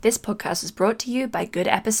This podcast is brought to you by Good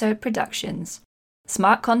Episode Productions.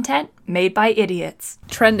 Smart content made by idiots.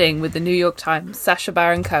 Trending with the New York Times, Sacha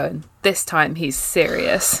Baron Cohen. This time he's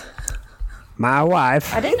serious. My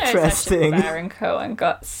wife. I didn't know Sacha Baron Cohen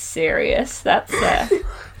got serious. That's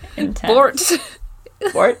intense. Bort.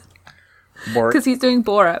 Bort. Because he's doing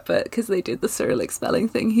Borat, but because they did the Cyrillic spelling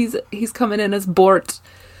thing, he's coming in as Bort.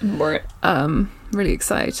 Bort. Really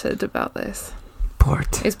excited about this.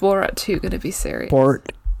 Bort. Is Borat 2 going to be serious?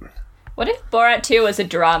 Bort. What if Borat 2 was a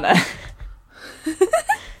drama?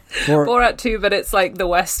 Borat 2, but it's like the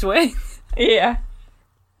West Wing. Yeah.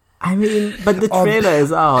 I mean, but the trailer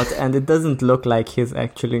is out, and it doesn't look like it's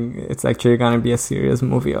actually gonna be a serious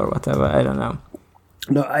movie or whatever. I don't know.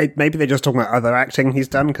 No, maybe they're just talking about other acting he's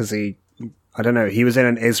done, because I don't know, he was in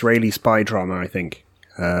an Israeli spy drama, I think.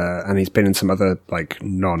 And he's been in some other, like,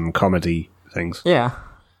 non-comedy things. Yeah.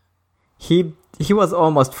 He was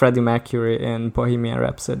almost Freddie Mercury in Bohemian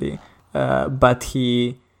Rhapsody, but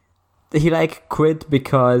he like quit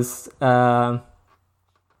because the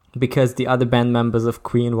other band members of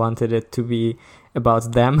Queen wanted it to be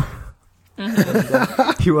about them.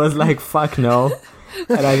 Mm-hmm. He was like, fuck no.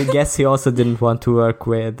 And I guess he also didn't want to work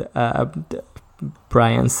with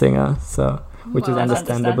Bryan Singer, which is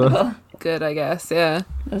understandable. Good, I guess, yeah.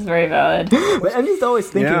 That's very valid. But I'm just always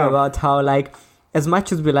thinking about how, like, as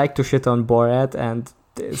much as we like to shit on Borat, and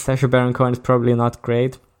Sacha Baron Cohen is probably not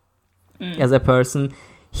great as a person,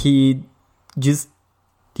 he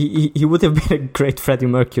would have been a great Freddie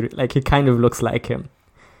Mercury. Like, he kind of looks like him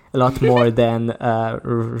a lot more than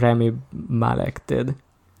Rami Malek did.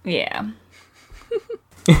 Yeah.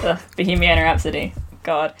 Bohemian Rhapsody.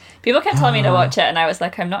 God. People kept telling me to watch it, and I was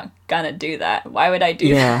like, I'm not gonna do that. Why would I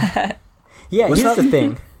do that? Yeah,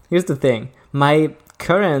 Here's the thing. My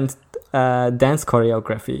current dance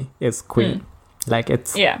choreography is Queen. Like,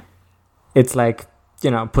 it's like, you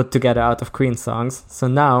know, put together out of Queen songs. So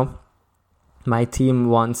now my team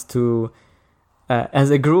wants to, as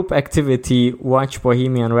a group activity, watch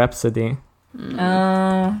Bohemian Rhapsody. And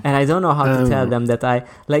I don't know how to tell them that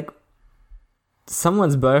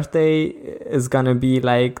someone's birthday is gonna be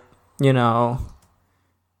like, you know,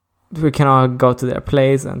 we can all go to their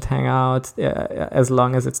place and hang out as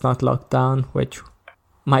long as it's not locked down, which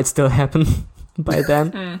might still happen by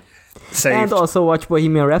then. Saved. And also watch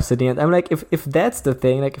Bohemian Rhapsody. And I'm like, if that's the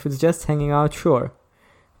thing, like, if it's just hanging out, sure.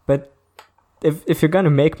 But if you're gonna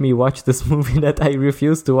make me watch this movie that I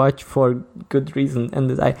refuse to watch for good reason, and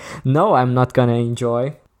that I know I'm not gonna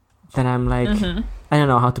enjoy, then I'm like, I don't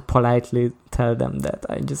know how to politely tell them that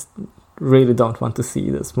I just really don't want to see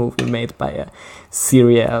this movie made by a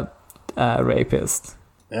serial rapist.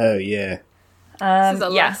 Oh, yeah. This is a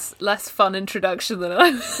less fun introduction than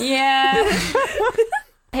I was. Yeah.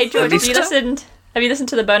 Hey, George, have you listened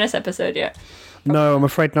to the bonus episode yet? No, I'm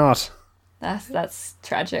afraid not. That's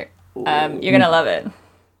tragic. You're gonna love it.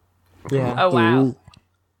 Yeah. Oh, wow. Ooh.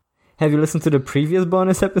 Have you listened to the previous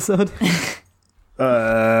bonus episode?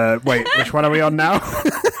 Wait, which one are we on now?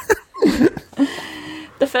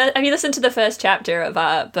 Have you listened to the first chapter of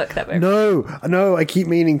our book that we're... No, I keep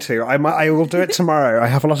meaning to. I will do it tomorrow. I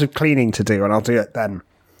have a lot of cleaning to do, and I'll do it then.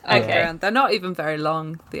 Okay. Yeah, they're not even very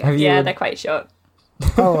long. They're quite short.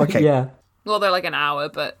 Oh, okay. Yeah. Well, they're like an hour,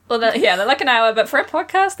 but... Well, they're like an hour, but for a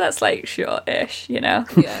podcast, that's like short-ish, you know?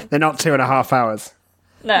 Yeah. They're not 2.5 hours.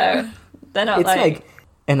 No, they're not. It's like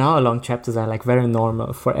an hour-long chapters are like very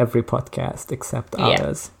normal for every podcast except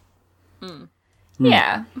ours.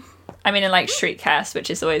 Yeah. I mean, in like Shriekcast, which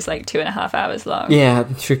is always like 2.5 hours long. Yeah,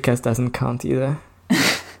 Shriekcast doesn't count either.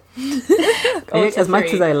 As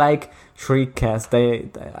much as I like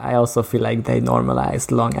Shriekcast, I also feel like they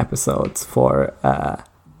normalized long episodes for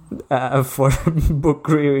book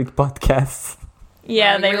reread podcasts.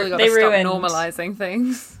 Yeah, they really they ruined normalizing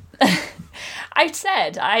things.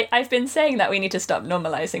 I've been saying that we need to stop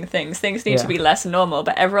normalizing things. Things need to be less normal,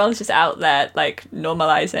 but everyone's just out there like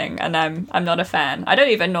normalizing, and I'm not a fan. I don't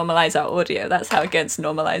even normalize our audio. That's how against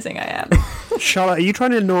normalizing I am. Charlotte, are you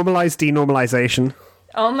trying to normalize denormalization?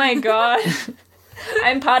 Oh my god.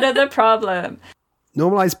 I'm part of the problem.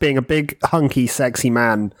 Normalize being a big, hunky, sexy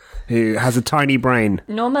man who has a tiny brain.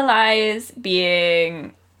 Normalize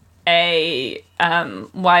being a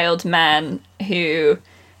wild man who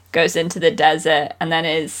goes into the desert and then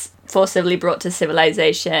is forcibly brought to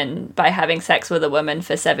civilization by having sex with a woman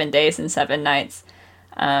for 7 days and 7 nights.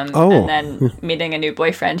 And then meeting a new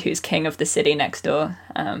boyfriend who's king of the city next door.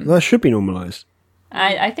 That should be normalized.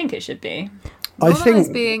 I think it should be.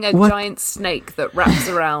 Normalised being a giant snake that wraps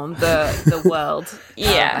around the world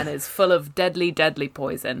and is full of deadly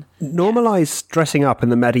poison. Normalise dressing up in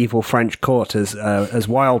the medieval French court as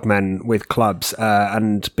wild men with clubs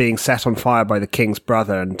and being set on fire by the king's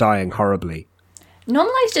brother and dying horribly.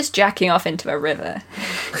 Normalise just jacking off into a river.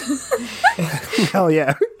 Hell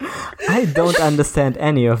yeah. I don't understand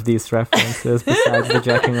any of these references besides the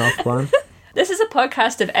jacking off one. This is a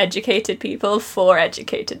podcast of educated people for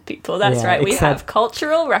educated people. That's right. We have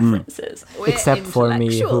cultural references. Except for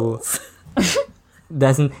me, who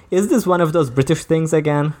doesn't. Is this one of those British things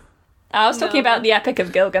again? I was talking about the Epic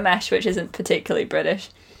of Gilgamesh, which isn't particularly British.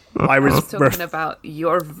 I was talking about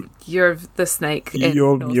you're the snake.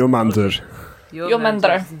 Your mandar. Your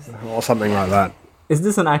mandar. Or something like that. Is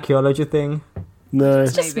this an archaeology thing? No.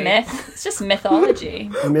 It's just myth. It's just mythology.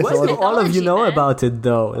 Why do all of you know about it,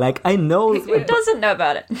 though? Like, I know... Who doesn't know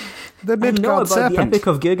about it? The I know about serpent. the Epic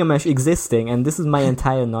of Gilgamesh existing, and this is my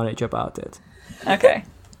entire knowledge about it. Okay.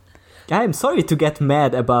 I'm sorry to get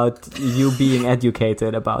mad about you being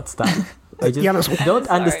educated about stuff. I just don't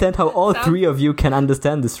understand how all three of you can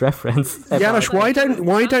understand this reference. Janusz, why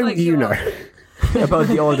don't you know? About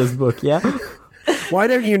the oldest book, yeah? Why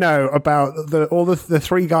don't you know about all the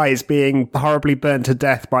three guys being horribly burned to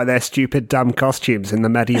death by their stupid, dumb costumes in the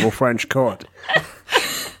medieval French court?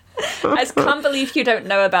 I just can't believe you don't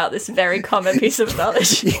know about this very common piece of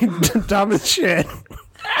knowledge. Dumb as shit.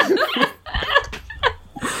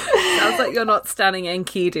 Sounds like you're not standing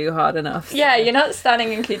Enkidu hard enough. Yeah, you're not standing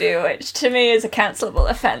Enkidu, which to me is a cancelable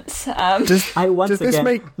offence.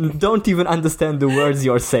 Don't even understand the words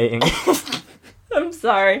you're saying. I'm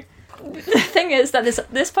sorry. The thing is that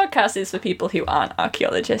this podcast is for people who aren't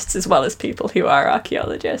archaeologists as well as people who are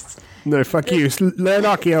archaeologists. No, fuck you. Learn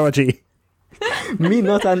archaeology. Me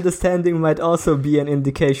not understanding might also be an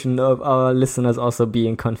indication of our listeners also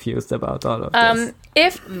being confused about all of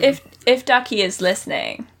this. If Ducky is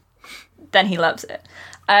listening, then he loves it.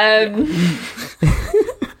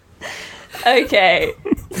 Okay,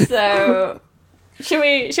 so should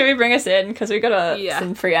we bring us in because we got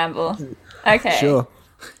some preamble? Okay. Sure.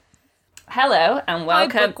 Hello and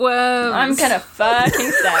welcome. Hi, bookworms. I'm gonna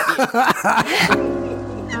fucking stab you.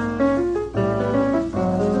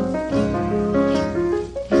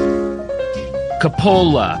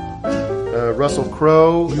 Coppola. Russell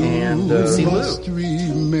Crowe and Lucy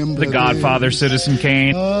Liu. The Godfather, Citizen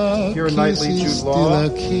Kane. Keira Knightley, Jude Law.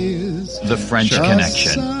 The French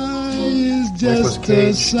Connection. Nicolas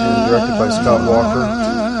Cage, directed by Scott Walker.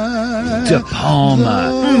 De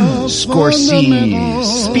Palma. Scorsese.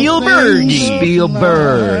 Spielberg.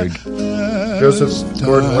 Joseph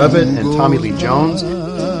Gordon-Levitt and Tommy Lee Jones.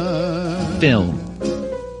 Film.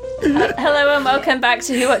 Hello and welcome back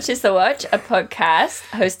to Who Watches the Watch, a podcast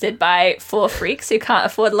hosted by four freaks who can't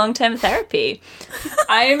afford long-term therapy.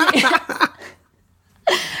 I'm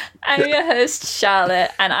your host,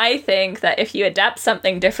 Charlotte, and I think that if you adapt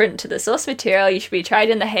something different to the source material, you should be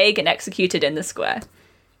tried in The Hague and executed in the square.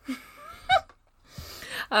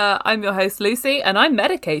 I'm your host, Lucy, and I'm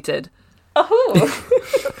medicated.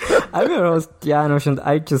 Oh, I'm your host, Janusz, and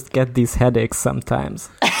I just get these headaches sometimes.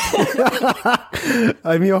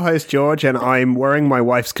 I'm your host, George, and I'm wearing my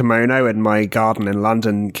wife's kimono in my garden in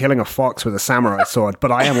London, killing a fox with a samurai sword,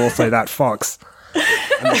 but I am also that fox.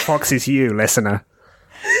 And the fox is you, listener.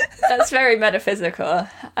 that's very metaphysical.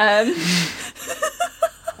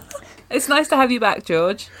 It's nice to have you back,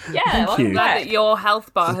 George. Yeah, welcome you. Glad back. that your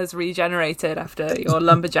health bar has regenerated after your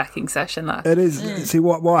lumberjacking session last. It is. See,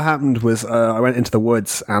 what happened was I went into the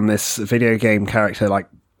woods and this video game character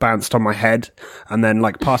bounced on my head, and then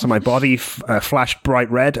part of my body flashed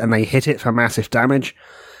bright red, and they hit it for massive damage.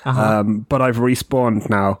 But I've respawned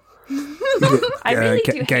now. I really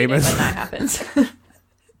do hate it when that happens.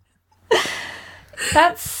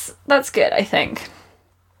 That's good, I think.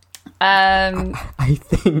 I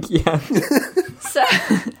think, yeah.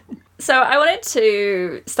 So I wanted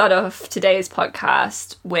to start off today's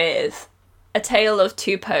podcast with a tale of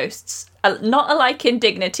two posts, not alike in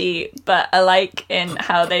dignity, but alike in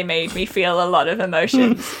how they made me feel a lot of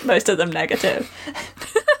emotions, most of them negative.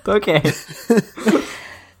 Okay.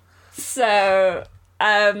 So,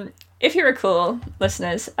 if you recall,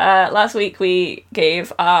 listeners, last week we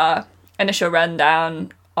gave our initial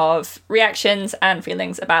rundown of reactions and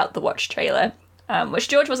feelings about the Watch trailer, which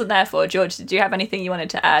George wasn't there for. George, did you have anything you wanted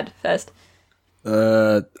to add first?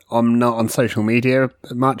 I'm not on social media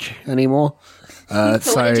much anymore. What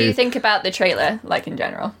did you think about the trailer, in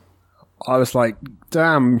general? I was like,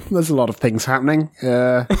 damn, there's a lot of things happening.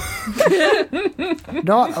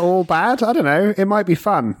 Not all bad. I don't know. It might be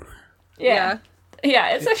fun. Yeah. Yeah,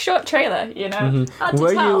 it's a short trailer, you know. Hard to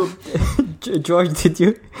Were tell. you, George?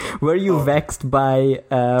 Were you vexed by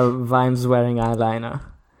Vimes wearing eyeliner?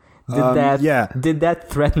 Did that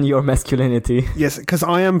threaten your masculinity? Yes, because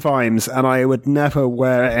I am Vimes, and I would never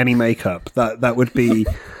wear any makeup. That would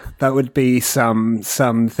be some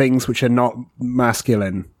things which are not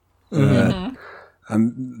masculine. And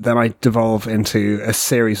then I devolve into a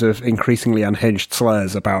series of increasingly unhinged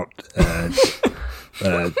slurs about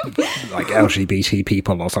like LGBT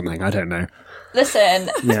people or something. I don't know. Listen,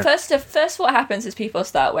 first what happens is people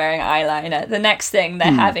start wearing eyeliner. The next thing, they're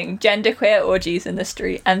having genderqueer orgies in the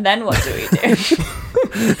street. And then what do we do?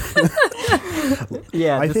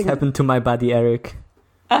 Yeah, this happened to my buddy Eric.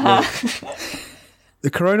 The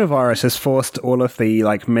coronavirus has forced all of the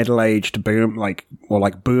like middle-aged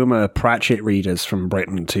boomer Pratchett readers from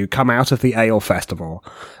Britain to come out of the Ale Festival,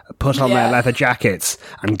 put on their leather jackets,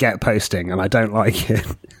 and get posting. And I don't like it.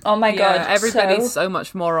 Oh my god! Everybody's so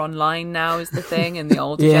much more online now is the thing in the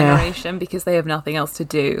older generation because they have nothing else to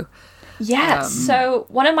do. Yeah. So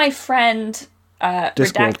one of my friend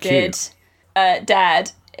redacted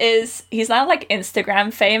dad. He's now like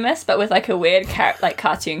Instagram famous, but with like a weird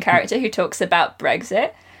cartoon character who talks about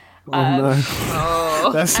Brexit. No.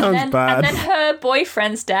 That sounds bad. And then her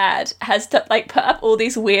boyfriend's dad has put up all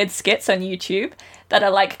these weird skits on YouTube that are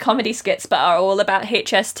like comedy skits, but are all about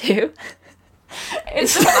HS2.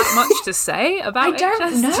 Is there that much to say about I don't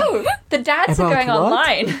HS2? know. The dads are going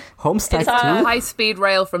online. Homestuck It's 2? a high-speed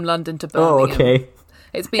rail from London to Oh, Birmingham. okay.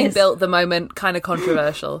 It's being built at the moment, kind of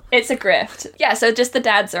controversial. It's a grift. Yeah, so just the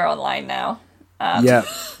dads are online now. Yeah,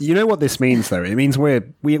 you know what this means though? It means we're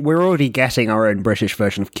already getting our own British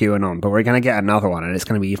version of QAnon, but we're going to get another one, and it's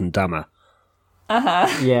going to be even dumber.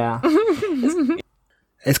 Yeah.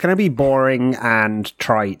 It's going to be boring and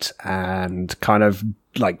trite and kind of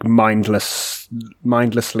like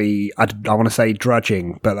mindlessly. I want to say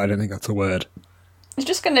drudging, but I don't think that's a word. It's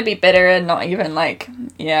just going to be bitter and not even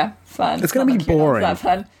fun. It's going to be boring. Not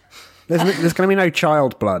fun. There's going to be no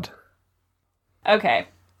child blood. Okay.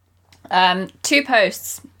 2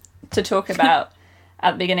 posts to talk about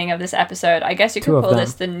at the beginning of this episode. I guess you could call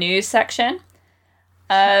this the news section.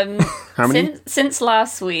 How many? Since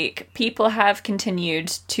last week, people have continued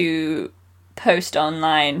to post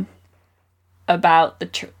online about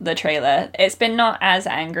the trailer. It's been not as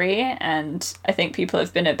angry, and I think people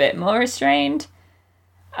have been a bit more restrained.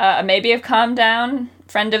 Maybe have calmed down.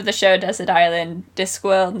 Friend of the show, Desert Island,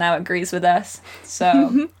 Discworld, now agrees with us.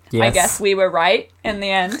 So Yes. I guess we were right in the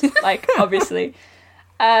end, obviously.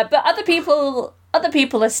 But other people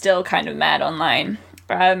are still kind of mad online.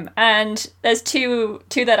 And there's two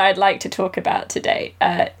that I'd like to talk about today.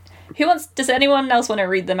 Does anyone else want to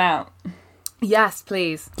read them out? Yes,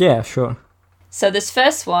 please. Yeah, sure. So this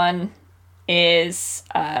first one is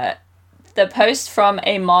the post from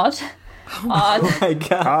a mod on Oh my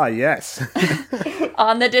god. Yes.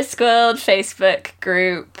 on the Discworld Facebook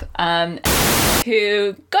group,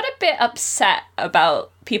 who got a bit upset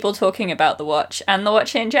about people talking about the watch and the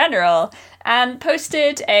watch in general, and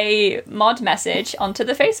posted a mod message onto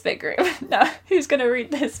the Facebook group. Now, who's going to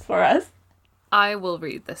read this for us? I will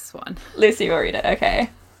read this one. Lucy will read it, okay.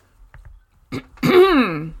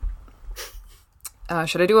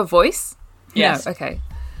 Should I do a voice? Yes. No, okay.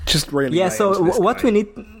 Just really. Yeah, late so into this what guy. we need...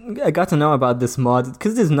 I got to know about this mod,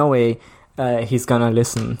 because there's no way he's gonna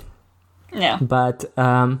listen. Yeah. But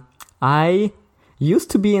I used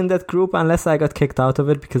to be in that group unless I got kicked out of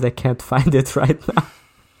it because I can't find it right now.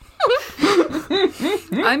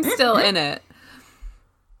 I'm still in it.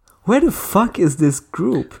 Where the fuck is this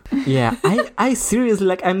group? Yeah, I seriously,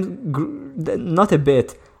 not a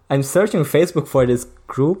bit. I'm searching Facebook for this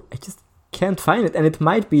group. I just can't find it. And it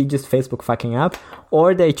might be just Facebook fucking up,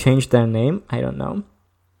 or they changed their name. I don't know.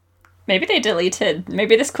 Maybe they deleted.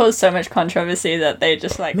 Maybe this caused so much controversy that they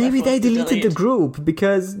just Maybe were they forced to deleted the delete. group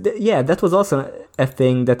because, that was also a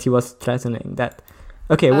thing that he was threatening. That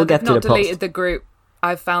okay, we'll get to the not deleted post. the group.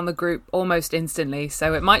 I've found the group almost instantly,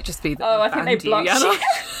 so it might just be that Oh, they I think they banned blocked you. you.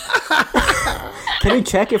 Can you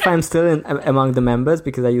check if I'm still among the members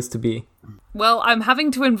because I used to be? Well, I'm having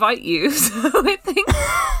to invite you, so I think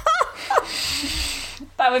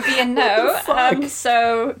That would be a no. Fuck.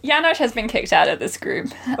 So Janosch has been kicked out of this group.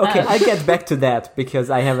 Okay, I'll get back to that because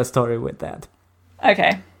I have a story with that.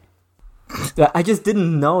 Okay. I just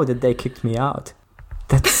didn't know that they kicked me out.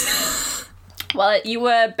 That's Well, you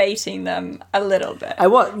were baiting them a little bit.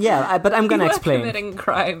 but I'm gonna you were explain. committing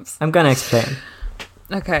crimes. I'm gonna explain.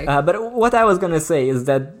 Okay. But what I was gonna say is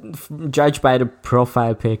that, judged by the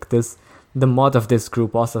profile pic, the mod of this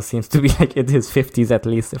group also seems to be like in his 50s at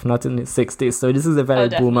least, if not in his 60s. So this is a very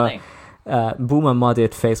boomer definitely.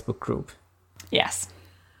 modded Facebook group. Yes.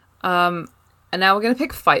 And now we're going to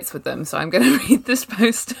pick fights with them, so I'm going to read this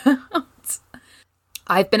post out.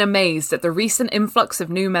 I've been amazed at the recent influx of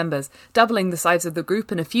new members, doubling the size of the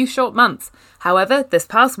group in a few short months. However, this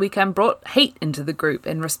past weekend brought hate into the group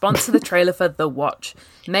in response to the trailer for The Watch.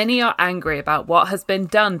 Many are angry about what has been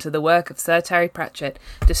done to the work of Sir Terry Pratchett,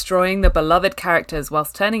 destroying the beloved characters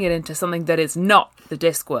whilst turning it into something that is not the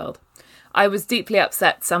Discworld. I was deeply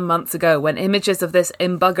upset some months ago when images of this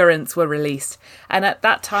embuggerance were released, and at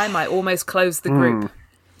that time I almost closed the group.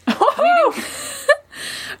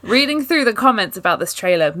 Reading through the comments about this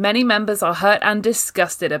trailer, many members are hurt and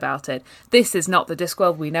disgusted about it. This is not the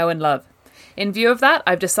Discworld we know and love. In view of that,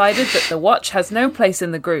 I've decided that The Watch has no place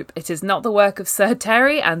in the group. It is not the work of Sir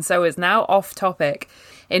Terry, and so is now off topic.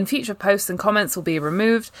 In future posts and comments will be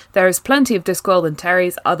removed. There is plenty of Discworld and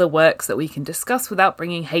Terry's other works that we can discuss without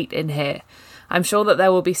bringing hate in here. I'm sure that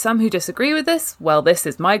there will be some who disagree with this. Well, this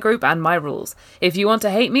is my group and my rules. If you want to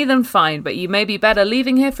hate me, then fine, but you may be better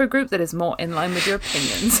leaving here for a group that is more in line with your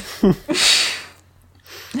opinions.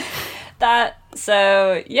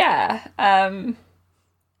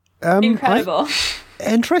 Incredible.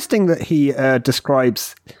 Interesting that he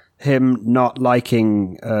describes him not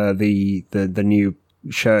liking the new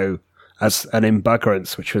show as an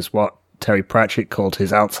embuggerance, which was what Terry Pratchett called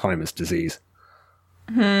his Alzheimer's disease.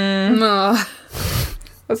 Oh.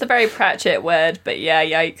 That's a very Pratchett word, but yeah,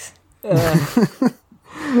 yikes.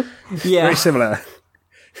 Yeah, Very similar.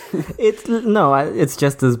 It's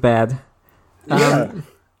just as bad.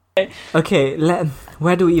 Okay,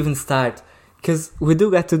 where do we even start? Because we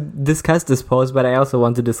do get to discuss this post, but I also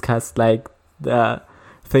want to discuss like the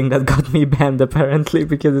thing that got me banned apparently,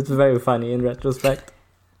 because it's very funny in retrospect.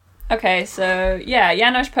 Okay, so yeah,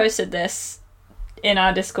 Janosch posted this in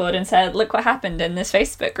our Discord and said, look what happened in this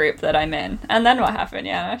Facebook group that I'm in. And then what happened,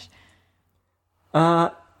 Janosch?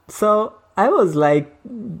 So I was like,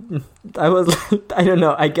 I don't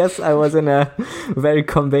know, I guess I was in a very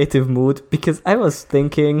combative mood, because I was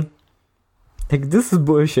thinking, like, this is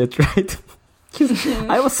bullshit, right?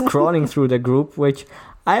 I was scrolling through the group, which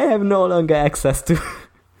I have no longer access to.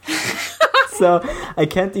 So I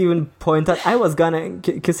can't even point out. I was gonna,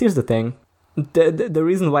 because here's the thing. The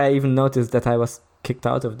reason why I even noticed that I was kicked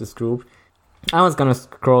out of this group, I was gonna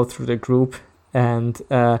scroll through the group and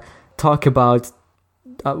talk about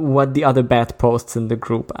what the other bad posts in the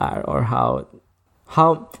group are, or how.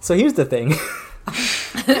 So here's the thing.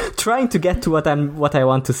 Trying to get to what I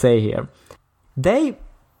want to say here. They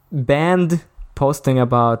banned posting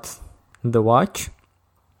about The Watch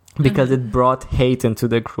because it brought hate into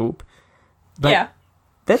the group. But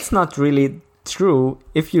that's not really true.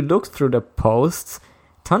 If you look through the posts, a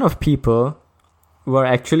ton of people were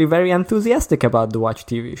actually very enthusiastic about the Watch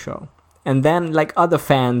TV show. And then, like, other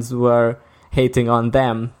fans were hating on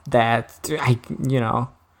them that,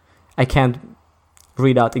 I can't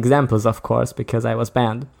read out examples, of course, because I was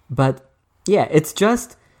banned. But, yeah, it's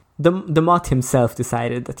just the mod himself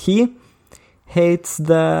decided that he hates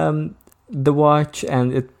the Watch,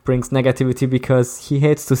 and it brings negativity because he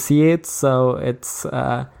hates to see it, so it's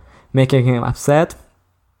making him upset.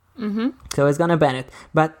 Mm-hmm. So he's gonna ban it.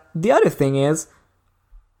 But the other thing is,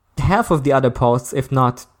 half of the other posts, if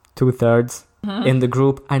not 2/3 in the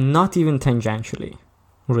group, are not even tangentially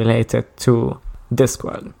related to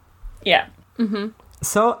Discworld. Yeah. Mm-hmm.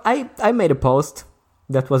 So I made a post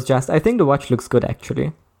that was just, I think the Watch looks good,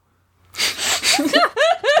 actually.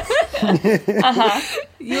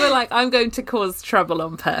 You were like, I'm going to cause trouble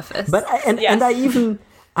on purpose. But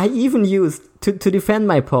I even used to defend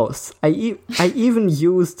my posts. I even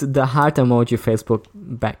used the heart emoji Facebook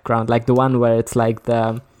background, like the one where it's like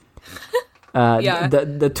the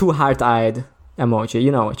two heart-eyed emoji.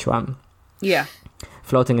 You know which one? Yeah.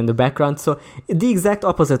 Floating in the background. So the exact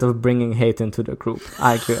opposite of bringing hate into the group,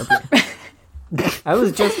 arguably. I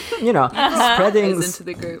was just,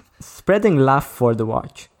 spreading love for the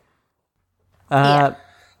Watch. But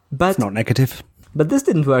it's not negative. But this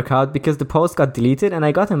didn't work out because the post got deleted, and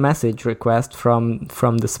I got a message request from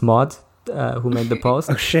this mod who made the post.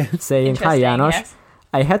 Oh shit! Saying, "Hi Janosch, yes.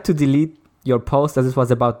 I had to delete your post as it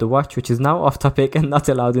was about the Watch, which is now off topic and not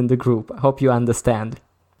allowed in the group. I hope you understand."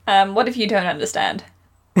 What if you don't understand?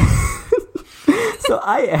 So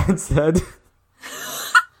I answered.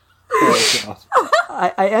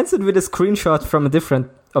 I answered with a screenshot from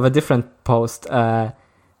a different post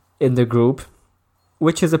in the group,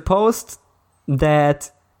 which is a post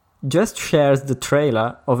that just shares the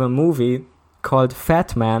trailer of a movie called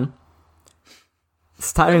Fat Man,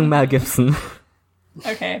 starring Mel Gibson.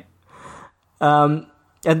 Okay. And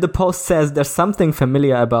the post says there's something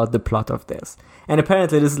familiar about the plot of this. And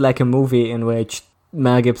apparently this is like a movie in which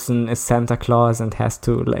Mel Gibson is Santa Claus and has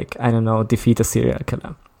to, like, I don't know, defeat a serial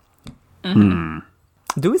killer.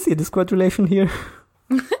 Do we see a Discord relation here?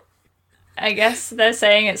 I guess they're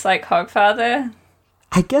saying it's like Hogfather.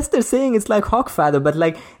 I guess they're saying it's like Hogfather, but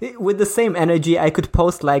like with the same energy, I could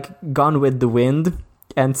post like Gone with the Wind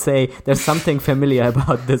and say there's something familiar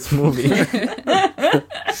about this movie.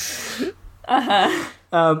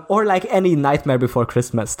 Or like any Nightmare Before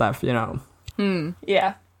Christmas stuff, you know.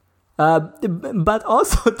 Yeah. But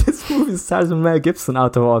also this movie stars Mel Gibson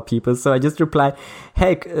out of all people, so I just replied,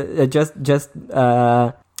 hey, just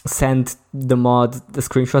sent the mod the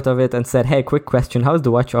screenshot of it and said, hey, quick question, how's the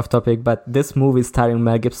watch off topic, but this movie starring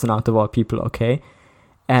Mel Gibson out of all people, okay?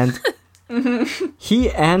 And he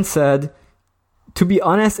answered, to be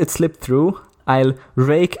honest, it slipped through. I'll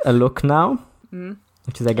rake a look now,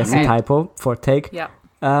 which is, I guess, a typo for take. Yeah.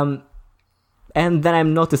 And then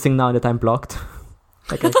I'm noticing now that I'm blocked.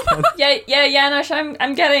 Like I can't. Yeah, Janosch,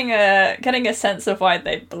 I'm getting a sense of why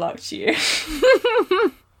they blocked you.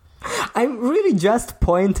 I'm really just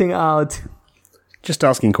pointing out. Just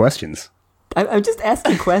asking questions. I'm just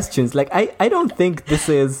asking questions. Like, I don't think this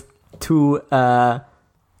is too...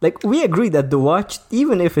 like, we agree that The Watch,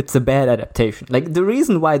 even if it's a bad adaptation, like, the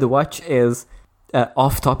reason why The Watch is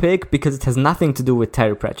off-topic, because it has nothing to do with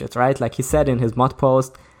Terry Pratchett, right? Like he said in his mod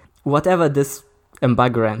post, whatever this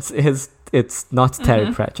embuggerance is, it's not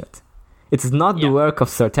Terry Pratchett. It's not the work of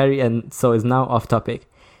Sir Terry, and so is now off-topic.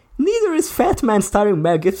 Neither is Fat Man starring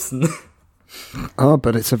Mel Gibson. Oh,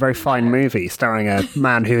 but it's a very fine movie starring a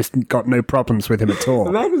man who's got no problems with him at all.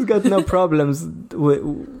 A man who's got no problems with...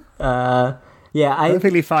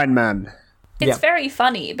 Perfectly fine man. It's very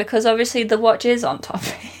funny because obviously The Watch is on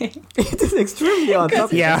topic. It is extremely on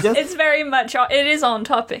topic. Yeah. It's very much, it is on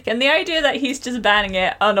topic. And the idea that he's just banning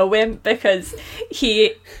it on a whim because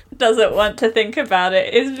he doesn't want to think about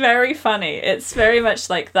it is very funny. It's very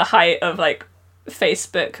much like the height of like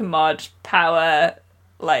Facebook mod power,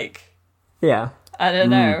 like... Yeah. I don't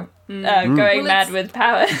know. Going mad with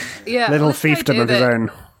power. Yeah. Little well, it's the fiefdom idea of his that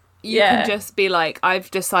own. You can just be like,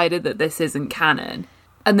 I've decided that this isn't canon.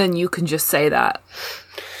 And then you can just say that.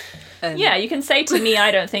 Yeah, you can say to me,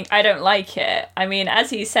 I don't like it. I mean,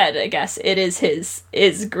 as he said, I guess it is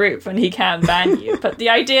his group and he can ban you. But the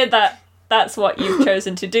idea that that's what you've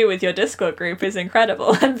chosen to do with your Discord group is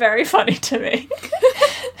incredible and very funny to me.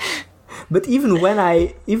 But even when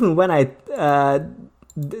I,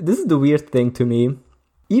 this is the weird thing to me.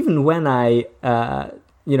 Even when I,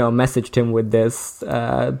 messaged him with this,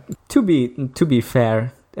 to be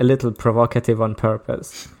fair, a little provocative on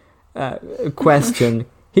purpose, question,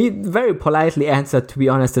 he very politely answered, to be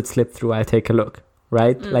honest, it slipped through, I'll take a look,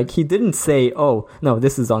 right? Like, he didn't say, oh, no,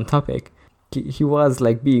 this is on topic. He was,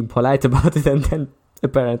 like, being polite about it and then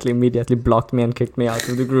apparently immediately blocked me and kicked me out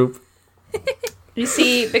of the group. You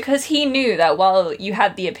see, because he knew that while you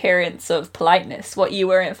had the appearance of politeness, what you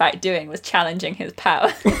were in fact doing was challenging his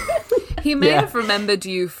power. He may have remembered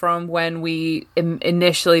you from when we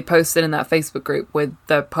initially posted in that Facebook group with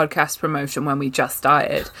the podcast promotion when we just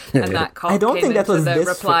started. And that cop I don't came think that into was the this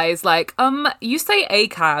replies like, you say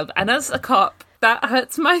ACAB, and as a cop, that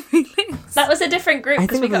hurts my feelings. That was a different group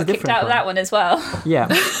because we got kicked out of that one as well. Yeah.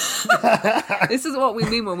 This is what we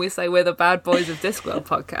mean when we say we're the bad boys of Discworld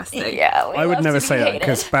podcasting. Yeah, I would never say that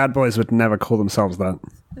because bad boys would never call themselves that.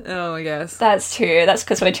 Oh, I guess. That's true. That's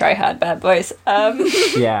because we try hard, bad boys.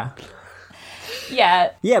 Yeah.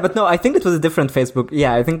 Yeah. Yeah, but no, I think it was a different Facebook.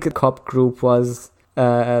 Yeah, I think the cop group was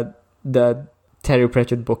the Terry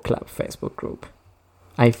Pratchett Book Club Facebook group.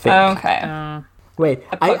 I think. Oh, okay. Wait,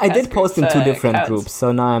 I did post in two different cowards. groups,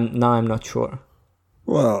 so now I'm not sure.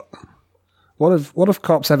 Well, what have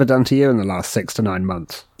cops ever done to you in the last 6 to 9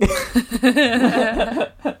 months?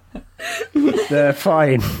 They're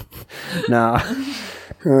fine. Nah.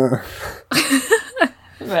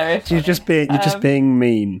 Very You're just being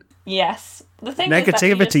mean. Yes. The thing is that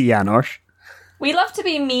Negativity, Janosch. we love to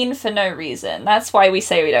be mean for no reason. That's why we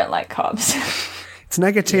say we don't like cops. It's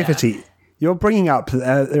negativity. Yeah. You're bringing up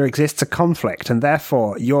there exists a conflict, and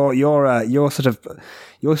therefore you're sort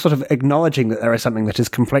of acknowledging that there is something that is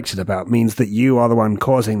conflicted about means that you are the one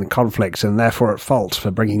causing the conflict, and therefore at fault for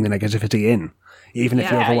bringing the negativity in, even if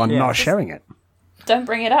you're the one not sharing it. Don't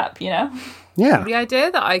bring it up, you know? Yeah. The idea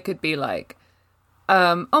that I could be like,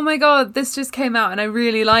 oh my god, this just came out and I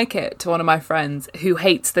really like it, to one of my friends who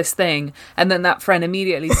hates this thing, and then that friend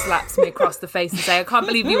immediately slaps me across the face and say, I can't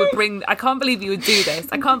believe you would do this.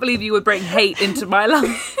 I can't believe you would bring hate into my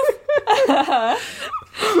life.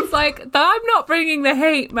 It's like, I'm not bringing the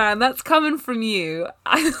hate, man. That's coming from you.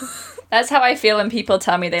 That's how I feel when people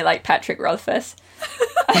tell me they like Patrick Rothfuss.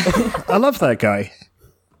 I love that guy.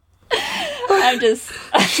 I'm just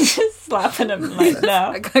slapping him like,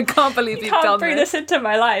 no. I can't believe You you've can't done bring this. this into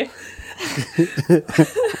my life.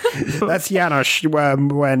 That's Janosch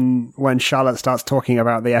when Charlotte starts talking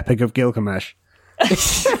about the Epic of Gilgamesh.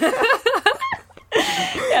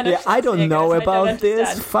 Yeah, I don't know about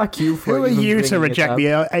this. Fuck you for Who are even you to bringing it reject up.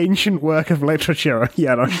 the ancient work of literature,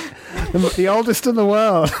 Janosch? The oldest in the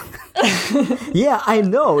world. Yeah, I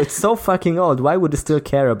know. It's so fucking old. Why would you still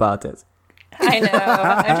care about it? I know.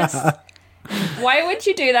 I'm just. Why would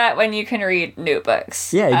you do that when you can read new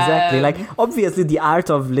books? Yeah, exactly. Like, obviously, the art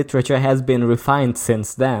of literature has been refined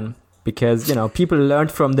since then. Because, people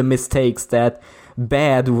learned from the mistakes that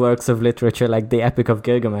bad works of literature like the Epic of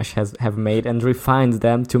Gilgamesh have made and refined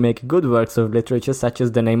them to make good works of literature such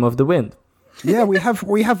as The Name of the Wind. Yeah, we have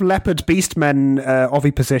leopard beastmen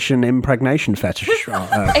oviposition impregnation fetish.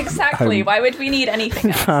 Exactly. home Why would we need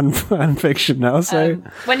anything else? fan fiction now. So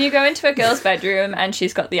When you go into a girl's bedroom and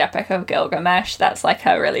she's got the Epic of Gilgamesh, that's like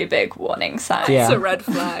a really big warning sign. Yeah. It's a red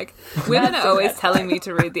flag. Women are always telling me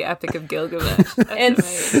to read the Epic of Gilgamesh. That's amazing.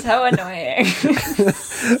 It's so annoying.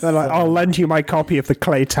 they're like, I'll lend you my copy of the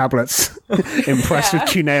clay tablets impressed with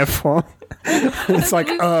cuneiform. It's like,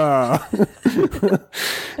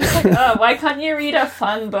 Oh, why can't you read a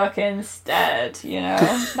fun book instead?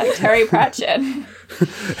 Like Terry Pratchett.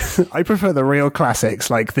 I prefer the real classics,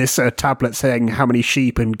 like this tablet saying how many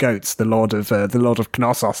sheep and goats the Lord of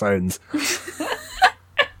Knossos owns.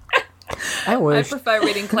 I I wish. prefer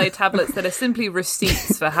reading clay tablets that are simply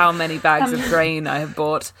receipts for how many bags of grain I have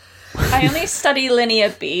bought. I only study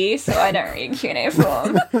Linear B, so I don't read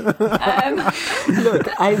cuneiform. Look,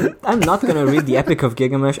 I'm not gonna read the Epic of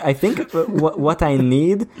Gilgamesh. I think what I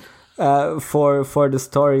need for the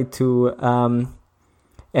story to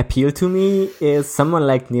appeal to me is someone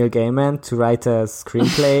like Neil Gaiman to write a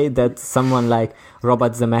screenplay that someone like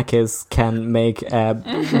Robert Zemeckis can make a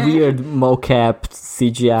weird mocap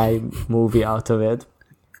CGI movie out of it.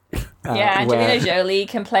 Yeah, Angelina Jolie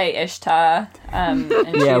can play Ishtar, and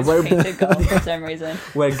Yeah, she's painted gold for some reason.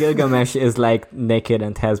 where Gilgamesh is like naked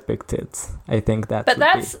and has big tits. I think that. But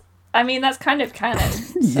would be- that's kind of canon.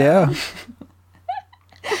 Yeah.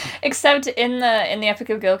 Except in the Epic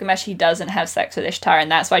of Gilgamesh, he doesn't have sex with Ishtar,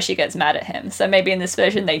 and that's why she gets mad at him. So maybe in this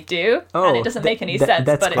version they do, and it doesn't make any sense,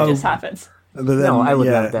 that's but it just happens. But then, No, I would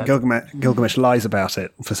love that. Gilgamesh lies about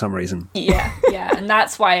it for some reason. Yeah, and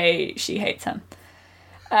that's why she hates him.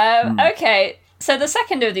 Okay, so the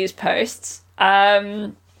second of these posts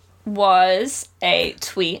was a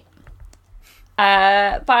tweet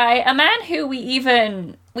by a man who we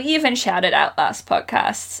even shouted out last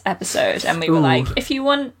podcast's episode, and we were like, if you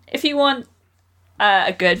want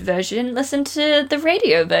a good version, listen to the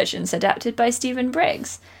radio versions adapted by Stephen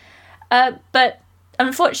Briggs. But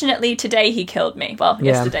unfortunately, today he killed me. Well,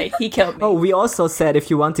 yesterday he killed me. Oh, we also said if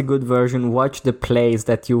you want a good version, watch the plays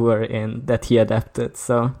that you were in that he adapted.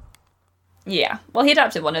 So Yeah. Well, he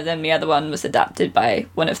adapted one of them. The other one was adapted by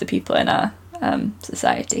one of the people in our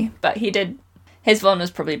society. But his one was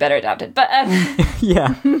probably better adapted. But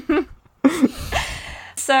yeah,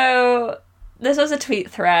 so this was a tweet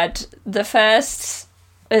thread. The first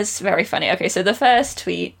is very funny. Okay, so the first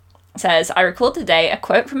tweet says, I recalled today a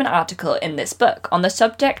quote from an article in this book on the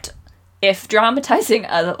subject if dramatizing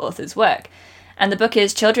other authors' work. And the book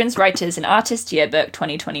is Children's Writers and Artists Yearbook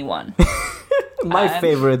 2021. my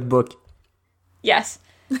favorite book. Yes.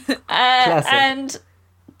 Classic. And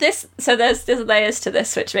there's layers to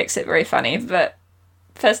this, which makes it very funny. But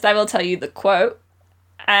first I will tell you the quote,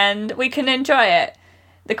 and we can enjoy it.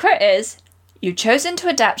 The quote is, you've chosen to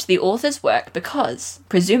adapt the author's work because,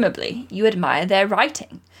 presumably, you admire their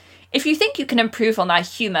writing. If you think you can improve on their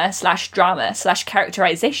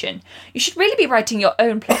humour/drama/characterization, you should really be writing your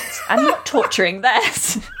own plots and not torturing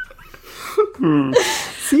theirs.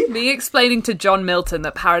 Me explaining to John Milton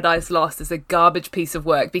that Paradise Lost is a garbage piece of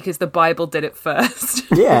work because the Bible did it first.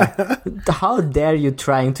 Yeah, how dare you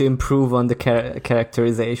trying to improve on the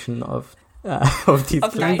characterization of these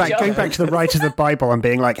Of Going Nigel. back to the writers of the Bible and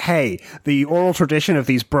being like, hey, the oral tradition of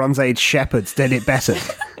these Bronze Age shepherds did it better.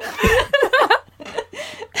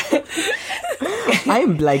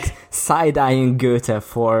 I'm like side-eyeing Goethe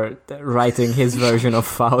for writing his version of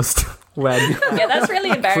Faust, when Yeah, that's really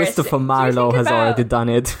embarrassing. Christopher Do you Marlowe think has about- already done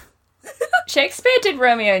it. Shakespeare did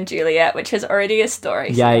Romeo and Juliet, which was already a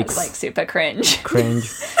story. So Yikes. that's like super cringe. Cringe.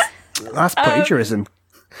 That's plagiarism.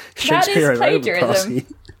 Shakespeare wrote plagiarism.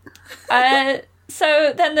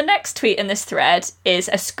 So then the next tweet in this thread is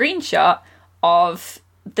a screenshot of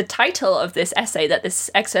the title of this essay that this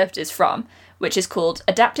excerpt is from, which is called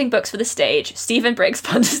Adapting Books for the Stage, Stephen Briggs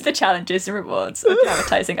ponders the challenges and rewards of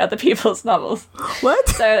dramatising other people's novels. What?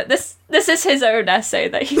 So this is his own essay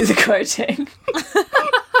that he's quoting.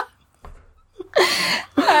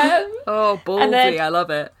 Oh, ballsy. I love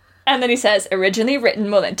it. And then he says, originally written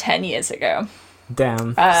more than 10 years ago.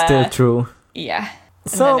 Damn, still true. Yeah.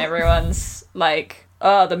 And So- then everyone's like,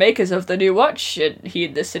 oh, the makers of the new watch should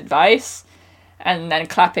heed this advice. And then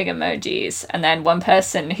clapping emojis. And then one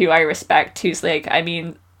person who I respect who's like, I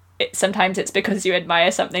mean, sometimes it's because you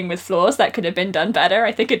admire something with flaws that could have been done better.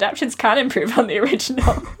 I think adaptations can improve on the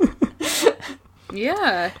original.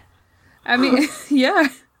 Yeah. I mean, yeah.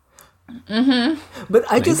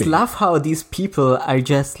 But I just love how these people are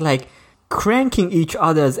just like cranking each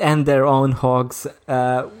other's and their own hogs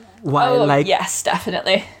while like yes,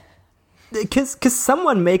 definitely. because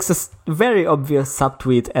someone makes a very obvious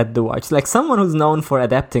subtweet at the watch, like someone who's known for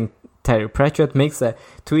adapting Terry Pratchett makes a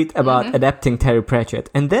tweet about adapting Terry Pratchett,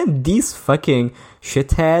 and then these fucking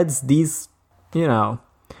shitheads, these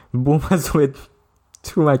boomers with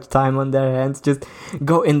too much time on their hands, just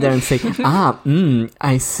go in there and say,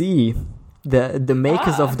 I see. The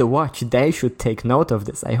makers of the watch, they should take note of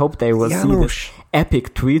this. I hope they will see this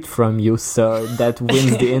epic tweet from you, sir, that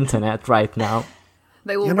wins the internet right now.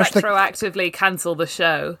 They will retroactively cancel the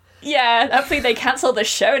show. Yeah, hopefully they cancel the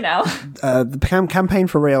show now. The campaign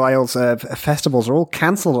for Real Ales festivals are all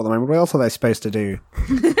cancelled at the moment. What else are they supposed to do?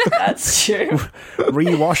 That's true.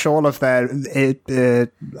 Rewash all of their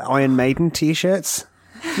Iron Maiden t-shirts?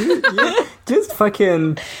 Just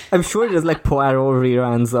fucking... I'm sure there's like Poirot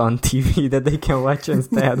reruns on TV that they can watch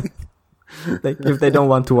instead. Like, if they don't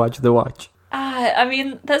want to watch the watch. I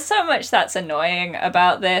mean, there's so much that's annoying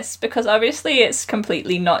about this, because obviously it's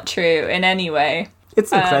completely not true in any way.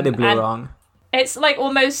 It's incredibly and wrong. It's like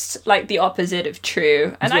almost like the opposite of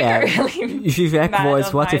true. And I get really Vivek mad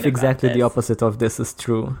voice, what if online exactly about the this. opposite of this is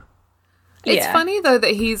true? It's Yeah. funny though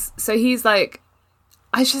that he's like,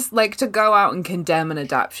 I just like to go out and condemn an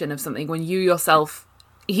adaptation of something when you yourself,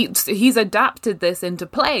 he's adapted this into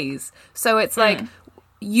plays. So it's like,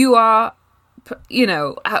 you are,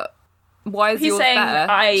 why is He's yours saying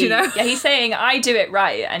better? he's saying I do it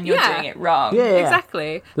right and you're Yeah. doing it wrong. Yeah.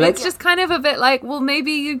 Exactly. Like- It's just kind of a bit like, well,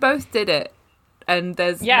 maybe you both did it. And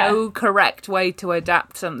there's Yeah. no correct way to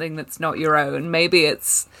adapt something that's not your own. Maybe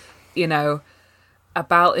it's,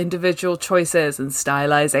 about individual choices and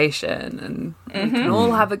stylization. And we can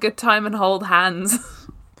all have a good time and hold hands.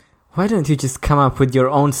 Why don't you just come up with your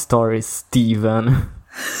own stories, Steven?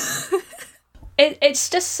 It's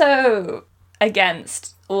just so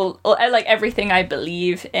against all like everything I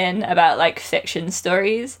believe in about like fiction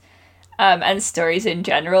stories and stories in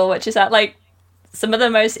general, which is that like some of the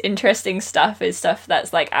most interesting stuff is stuff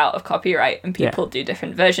that's like out of copyright and people do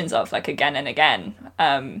different versions of like again and again.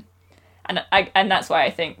 And that's why I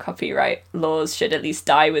think copyright laws should at least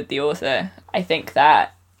die with the author. I think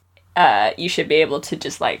that you should be able to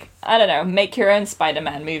just like, I don't know, make your own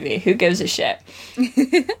Spider-Man movie. Who gives a shit?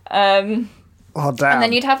 Oh, damn. And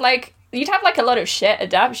then you'd have like a lot of shit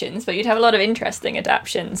adaptions, but you'd have a lot of interesting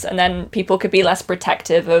adaptions, and then people could be less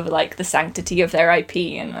protective over like the sanctity of their IP,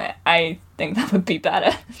 and I think that would be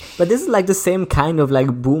better. But this is like the same kind of like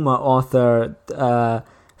boomer author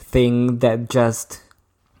thing that just...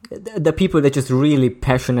 The people that just really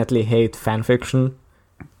passionately hate fanfiction.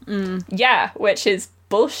 Yeah, which is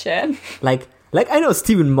bullshit. Like I know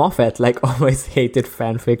Stephen Moffat like always hated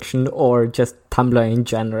fanfiction or just Tumblr in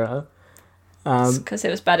general. Because it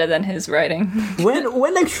was better than his writing. When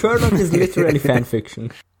like Sherlock is literally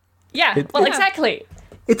fanfiction. Yeah, exactly.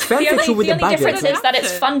 It's The fanfiction only with a budget. difference is that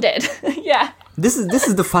it's funded. Yeah. This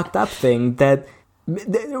is the fucked up thing that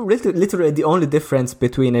literally the only difference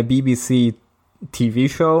between a BBC TV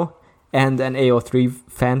show and an AO3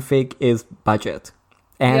 fanfic is budget.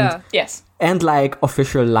 And Yes. and like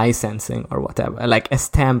official licensing or whatever, like a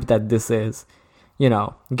stamp that this is,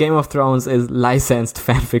 Game of Thrones is licensed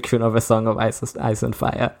fanfiction of A Song of Ice and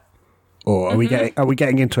Fire. Or are we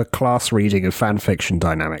getting into a class reading of fan fiction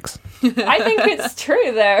dynamics? I think it's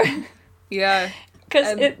true though. Yeah.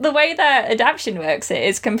 Because the way that adaptation works, it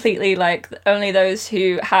is completely like only those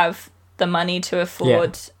who have the money to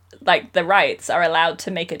afford like the rights are allowed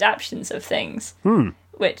to make adaptations of things.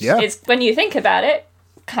 Which is, when you think about it,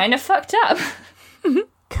 kind of fucked up.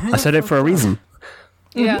 I said it for a reason.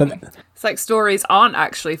 Yeah. It's like stories aren't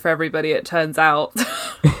actually for everybody, it turns out.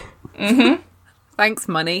 Thanks,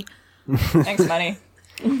 money. Thanks, money.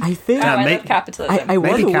 I think I love capitalism. I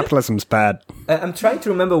Maybe wonder capitalism's bad. I'm trying to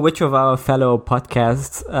remember which of our fellow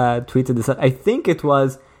podcasts tweeted this out. I think it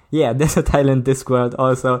was Yeah, Desert Island Discworld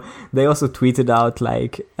also. They also tweeted out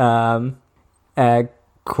like a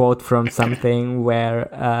quote from something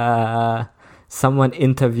where someone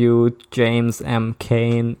interviewed James M.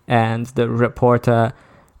 Cain, and the reporter,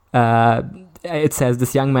 it says,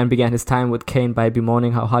 this young man began his time with Cain by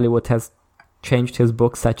bemoaning how Hollywood has changed his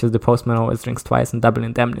books, such as The Postman Always Drinks Twice and Double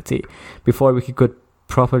Indemnity. Before he could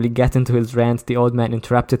properly get into his rant, the old man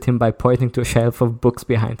interrupted him by pointing to a shelf of books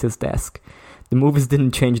behind his desk. The movies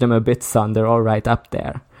didn't change them a bit, son. They're all right up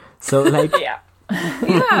there. So, like... Yeah.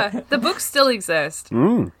 Yeah, the books still exist.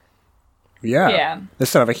 Yeah. Yeah. They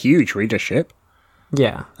still have a huge readership.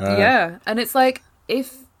 Yeah. Yeah, and it's like,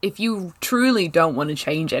 if you truly don't want to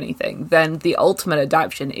change anything, then the ultimate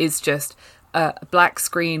adaptation is just a black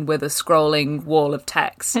screen with a scrolling wall of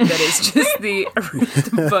text that is just the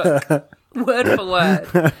original book, word for word.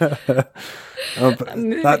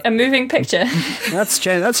 A moving picture. That's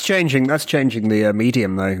changing the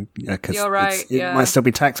medium though. 'Cause You're right, it might still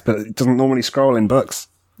be text, but it doesn't normally scroll in books.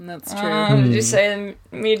 That's true. Did you say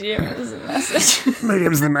the medium is a message?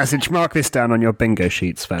 Medium's the message. Mark this down on your bingo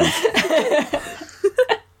sheets, fans.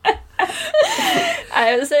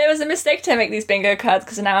 I would say it was a mistake to make these bingo cards,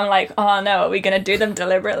 because now I'm like, oh no, are we going to do them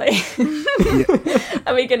deliberately?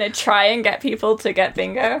 Are we going to try and get people to get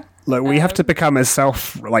bingo? Look, we have to become as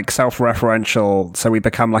self-referential, so we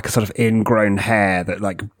become like a sort of ingrown hair that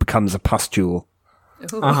like becomes a pustule.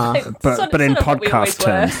 But in podcast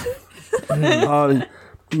terms.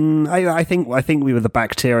 I think we were the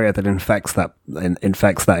bacteria that infects that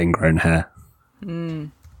ingrown hair.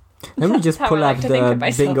 Let me just That's how pull I up like to think of the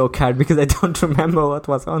myself. bingo card because I don't remember what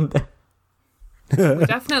was on there. We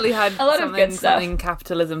definitely had A lot of good stuff. something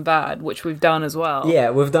capitalism bad, which we've done as well.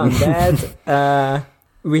 Yeah, we've done that.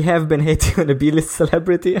 We have been hating on a B-list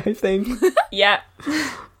celebrity, I think. Yeah.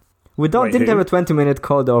 We Wait, didn't who? have a 20-minute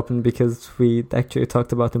cold open because we actually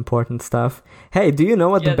talked about important stuff. Hey, do you know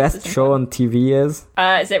what Yeah, the best this is show on TV is?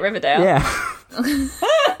 Is it Riverdale? Yeah.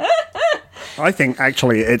 I think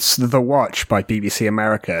actually it's The Watch by BBC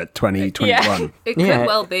America 2021. Yeah. It could Yeah.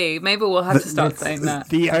 well be. Maybe we'll have to start saying that.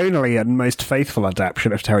 The only and most faithful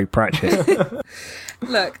adaptation of Terry Pratchett.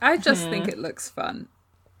 Look, I just think it looks fun.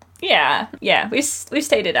 Yeah. We've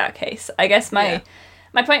stated our case. I guess my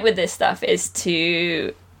point with this stuff is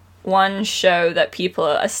to, one, show that people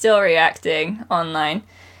are still reacting online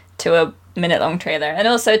to a minute-long trailer, and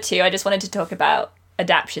also, two, I just wanted to talk about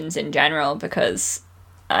adaptions in general, because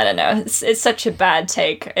I don't know, it's such a bad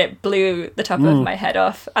take. It blew the top of my head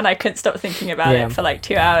off, and I couldn't stop thinking about Yeah. it for like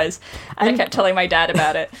 2 hours, and I kept telling my dad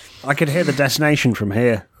about it. I could hear the detonation from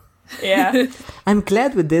here. Yeah. I'm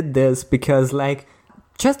glad we did this because, like,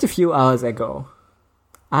 just a few hours ago,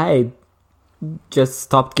 I just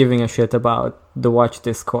stopped giving a shit about the Watch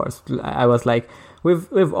discourse. I was like,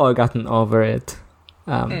 we've all gotten over it.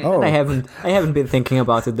 And I haven't been thinking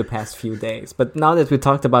about it the past few days. But now that we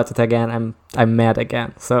talked about it again, I'm mad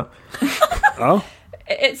again. So Oh?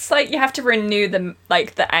 It's like you have to renew the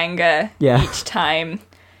anger Yeah. each time.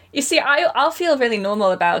 You see, I'll feel really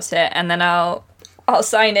normal about it, and then I'll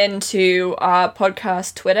sign into our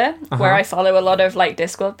podcast Twitter, where I follow a lot of like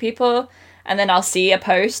Discord people, and then I'll see a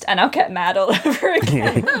post and I'll get mad all over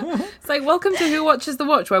again. It's like, welcome to Who Watches the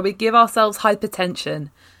Watch, where we give ourselves hypertension.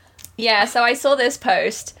 Yeah, so I saw this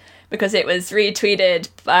post because it was retweeted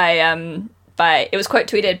by it was quote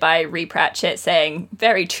tweeted by Ree Pratchett saying,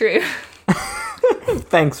 "Very true."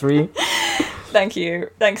 thanks, Ree. Thank you.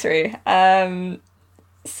 Thanks, Ree.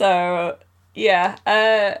 So yeah,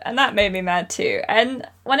 and that made me mad too. And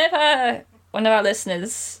whenever one of our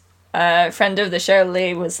listeners, friend of the show,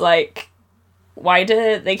 Lee, was like, "Why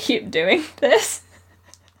do they keep doing this?"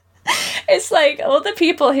 It's like all the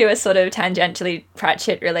people who are sort of tangentially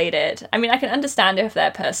Pratchett related. I mean, I can understand if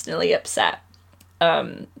they're personally upset,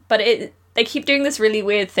 but they keep doing this really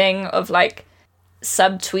weird thing of like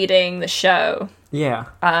subtweeting the show. Yeah.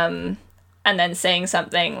 And then saying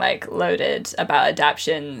something like loaded about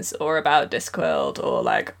adaptions or about Discworld, or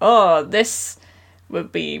like, oh, this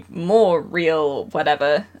would be more real,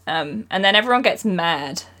 whatever. And then everyone gets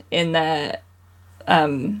mad in their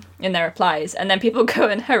replies, and then people go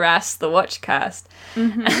and harass the Watchcast.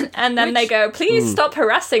 And then they go, please stop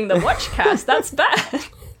harassing the Watchcast, that's bad.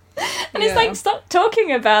 And it's like, stop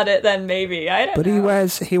talking about it then, maybe. I don't But know. he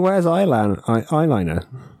wears eyeliner.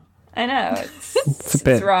 I know, It's a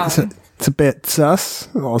bit wrong. It's a bit sus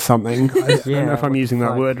or something. I don't know if I'm what using the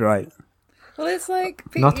that fuck? word right. Well, it's like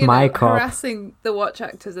Not my cop. harassing the Watch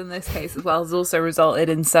actors in this case as well has also resulted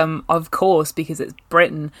in some, of course, because it's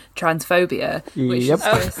Britain, transphobia, which Yep. is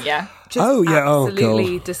Oh, just, yeah. just Oh, yeah, oh,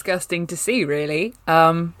 absolutely God. disgusting to see, really.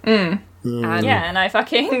 And Yeah, and I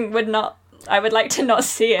fucking would not I would like to not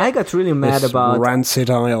see it. I got really mad This about. rancid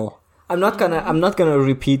aisle. I'm not gonna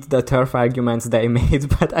repeat the turf arguments they made,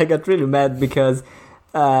 but I got really mad because,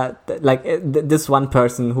 this one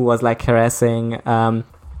person who was like harassing,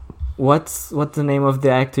 what's the name of the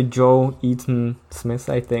actor? Joe Eaton Smith,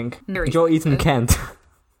 I think. Joe Eaton Kent.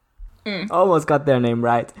 Almost got their name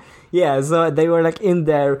right. Yeah, so they were like in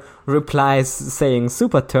their replies saying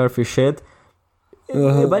super turfy shit.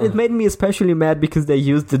 But it made me especially mad because they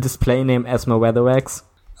used the display name Esma Weatherwax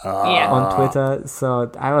Yeah. on Twitter. So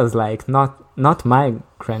I was like, not my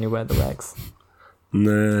Granny Weatherwax.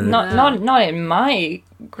 No. Not in my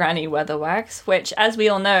Granny Weatherwax, which, as we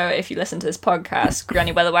all know, if you listen to this podcast,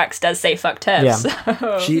 Granny Weatherwax does say fuck turf. Yeah.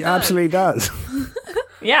 So, She absolutely does.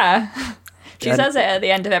 yeah. She And- says it at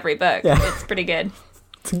the end of every book. Yeah. It's pretty good.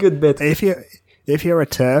 It's a good bit. If you're a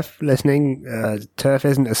turf listening, turf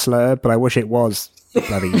isn't a slur, but I wish it was.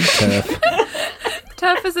 Bloody turf.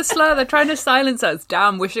 Turf is a slur. They're trying to silence us.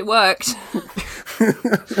 Damn, wish it worked.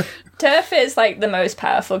 Turf is like the most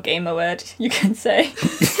powerful gamer word you can say.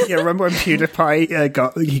 Yeah, remember when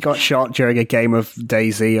PewDiePie got shot during a game of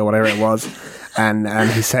DayZ or whatever it was, and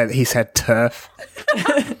he said turf.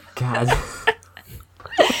 Yeah, God.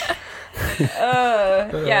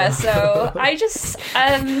 so I just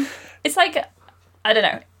it's like, I don't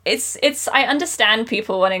know. It's I understand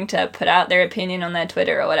people wanting to put out their opinion on their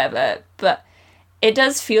Twitter or whatever, but it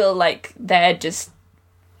does feel like they're just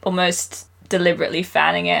almost deliberately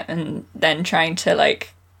fanning it and then trying to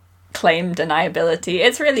like claim deniability.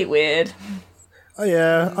 It's really weird. Oh,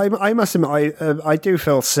 yeah, I must admit, I do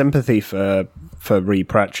feel sympathy for Ree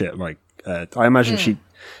Pratchett. Like, I imagine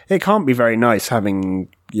it can't be very nice having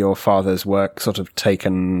your father's work sort of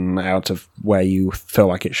taken out of where you feel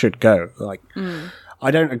like it should go. Like,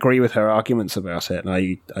 I don't agree with her arguments about it,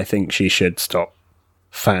 and I think she should stop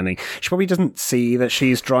fanning. She probably doesn't see that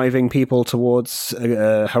she's driving people towards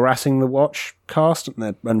harassing the Watch cast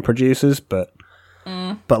and producers, but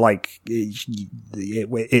like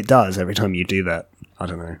it does every time you do that. I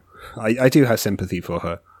don't know. I do have sympathy for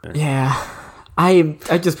her. Yeah. I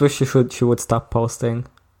just wish she would stop posting.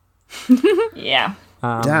 Yeah.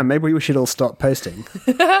 Damn, maybe we should all stop posting.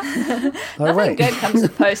 Nothing good comes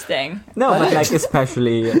of posting. No, but like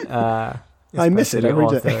especially I miss it every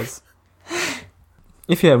day. authors.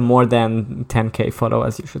 If you have more than 10k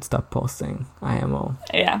followers, you should stop posting IMO.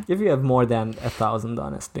 Yeah. If you have more than 1,000,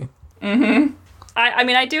 honestly. I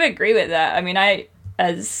mean, I do agree with that. I mean, I,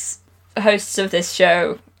 as hosts of this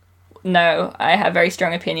show, know I have very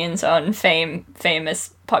strong opinions on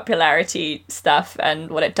famous popularity stuff and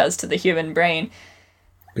what it does to the human brain.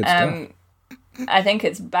 Good stuff. I think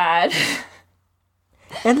it's bad.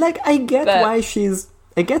 And like, I get But- why she's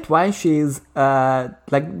like to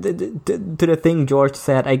the thing George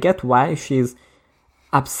said. I get why she's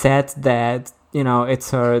upset that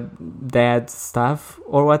it's her dad's stuff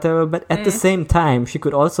or whatever. But at the same time, she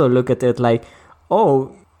could also look at it like,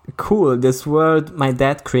 oh, cool, this world my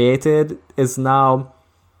dad created has now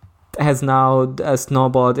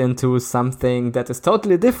snowballed into something that is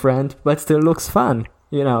totally different but still looks fun.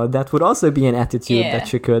 That would also be an attitude Yeah. that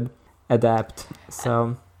she could adapt.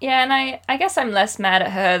 So Yeah, and I guess I'm less mad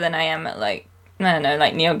at her than I am at, like, I don't know,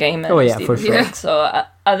 like Neil Gaiman Oh, or yeah, Stephen for sure. Brooks or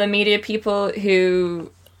other media people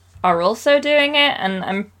who are also doing it, and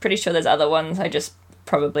I'm pretty sure there's other ones. I just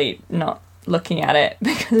probably not looking at it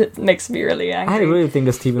because it makes me really angry. I really think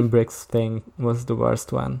the Stephen Briggs thing was the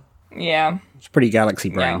worst one. Yeah, It's pretty galaxy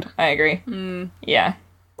brained. no, I agree. Yeah.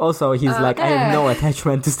 Also, he's like, I have no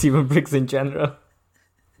attachment to Stephen Briggs in general.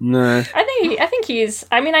 No. I think he's.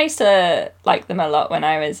 I mean, I used to like them a lot when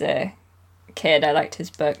I was a kid. I liked his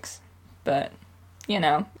books, but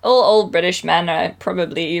all British men are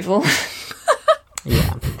probably evil.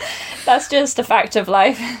 Yeah, That's just a fact of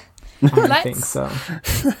life. I think so. I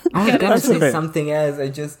was gonna That's a say bit- something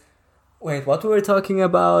else. Wait, what were we talking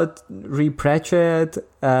about? Ree Pratchett?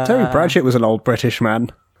 Terry Pratchett was an old British man.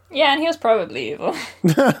 Yeah, and he was probably evil.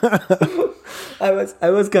 I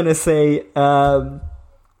was gonna say,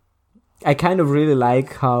 I kind of really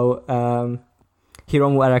like how Hiromu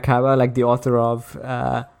Arakawa, like the author of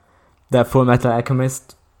the Full Metal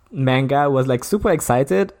Alchemist manga, was like super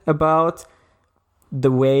excited about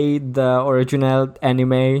the way the original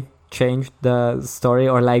anime changed the story,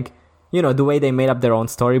 or like, the way they made up their own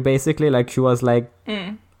story, basically. Like, she was like,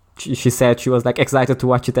 she said she was like excited to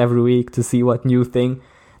watch it every week to see what new thing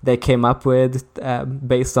they came up with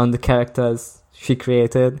based on the characters she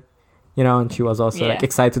created, and she was also like Yeah.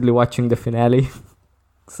 excitedly watching the finale.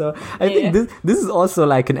 So I think this is also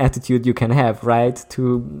like an attitude you can have, right?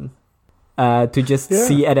 To just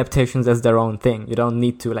see adaptations as their own thing. You don't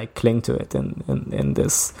need to like cling to it in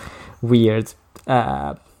this weird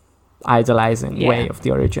idolizing Yeah. way of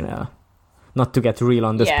the original. Not to get real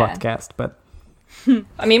on this Yeah. podcast, but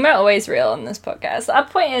I mean, we're always real on this podcast. Our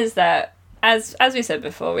point is that, as we said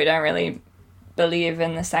before, we don't really believe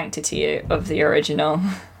in the sanctity of the original.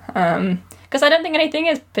 Because I don't think anything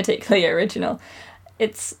is particularly original.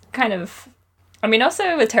 It's kind of... I mean,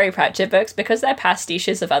 also with Terry Pratchett books, because they're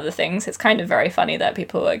pastiches of other things, it's kind of very funny that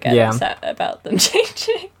people would get upset about them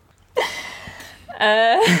changing.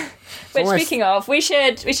 Which, speaking of, we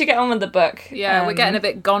should get on with the book. Yeah, we're getting a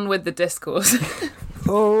bit gone with the discourse.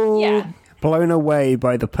 Oh, Yeah. blown away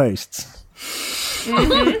by the posts.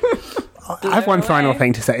 I have one final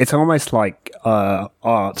thing to say. It's almost like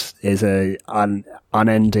art is a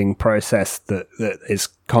unending process that is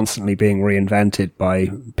constantly being reinvented by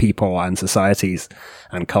people and societies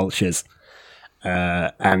and cultures,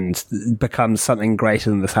 and becomes something greater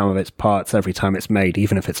than the sum of its parts every time it's made,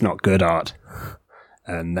 even if it's not good art.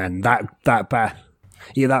 And then that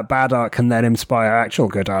bad art can then inspire actual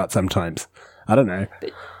good art sometimes. I don't know.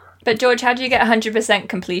 But George, how do you get 100%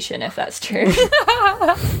 completion if that's true?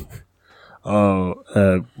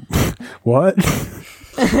 What?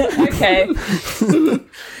 Okay.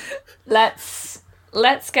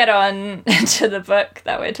 Let's get on to the book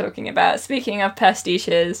that we're talking about. Speaking of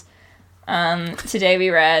pastiches, today we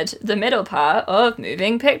read the middle part of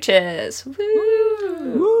Moving Pictures.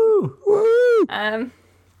 Woo! Woo!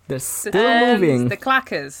 They're still moving. The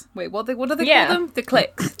clackers. Wait, what do they Yeah. call them? The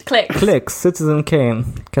clicks. Clicks. Clicks, Citizen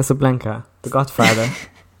Kane, Casablanca, The Godfather.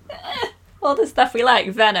 All the stuff we like.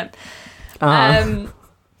 Venom.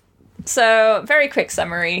 So, very quick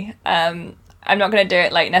summary. I'm not going to do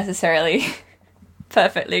it like necessarily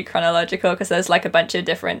perfectly chronological because there's like a bunch of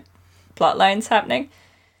different plot lines happening.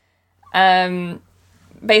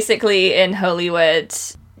 Basically, in Hollywood,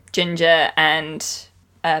 Ginger and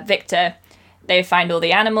Victor, they find all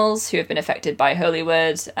the animals who have been affected by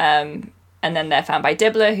Hollywood, and then they're found by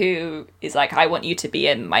Dibbler, who is like, I want you to be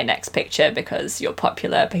in my next picture because you're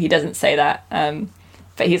popular, but he doesn't say that.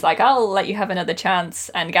 But he's like, I'll let you have another chance,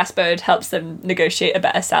 and Gaspard helps them negotiate a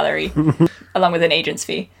better salary, along with an agent's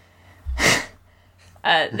fee.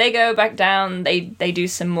 They go back down, they do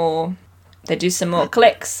some more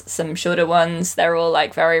clicks, some shorter ones. They're all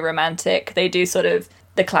like very romantic. They do sort of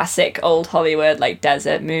the classic old Hollywood like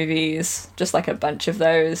desert movies, just like a bunch of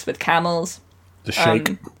those with camels. The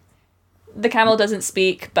Shake. The camel doesn't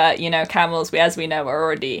speak, but camels, as we know,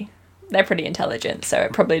 they're pretty intelligent, so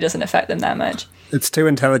it probably doesn't affect them that much. It's too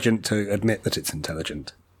intelligent to admit that it's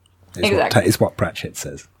intelligent. Exactly. Is what Pratchett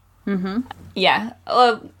says. Yeah.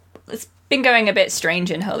 Well, it's been going a bit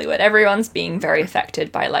strange in Hollywood. Everyone's being very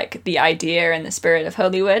affected by like the idea and the spirit of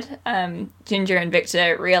Hollywood. Ginger and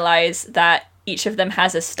Victor realize that each of them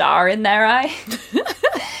has a star in their eye.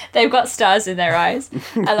 They've got stars in their eyes,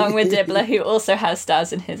 along with Dibbler, who also has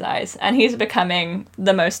stars in his eyes. And he's becoming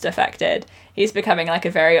the most affected. He's becoming like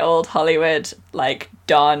a very old Hollywood, like,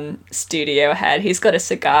 Don studio head. He's got a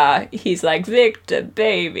cigar. He's like, Victor,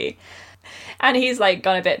 baby. And he's, like,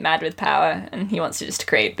 gone a bit mad with power, and he wants to just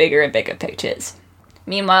create bigger and bigger pictures.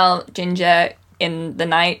 Meanwhile, Ginger, in the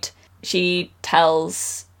night, she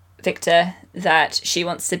tells Victor that she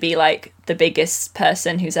wants to be, like, the biggest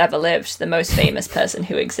person who's ever lived, the most famous person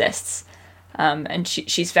who exists. And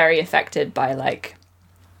she's very affected by, like,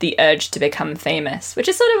 the urge to become famous, which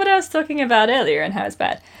is sort of what I was talking about earlier and how it's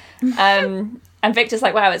bad. And Victor's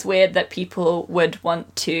like, wow, it's weird that people would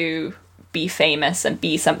want to be famous and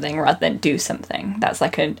be something rather than do something. That's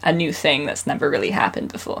like a new thing that's never really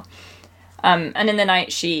happened before. And in the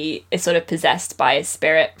night, she is sort of possessed by a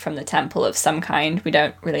spirit from the temple of some kind. We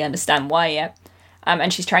don't really understand why yet.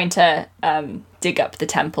 And she's trying to dig up the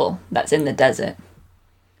temple that's in the desert.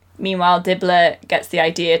 Meanwhile, Dibbler gets the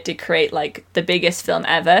idea to create, like, the biggest film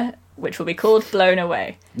ever, which will be called Blown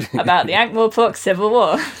Away, about the Ankh-Morpork Civil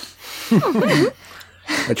War.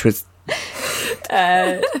 Which was...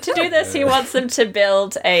 To do this, he wants them to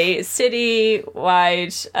build a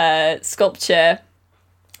city-wide sculpture,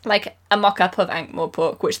 like a mock-up of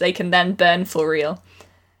Ankh-Morpork, which they can then burn for real.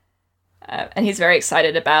 And he's very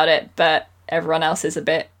excited about it, but everyone else is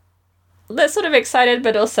they're sort of excited,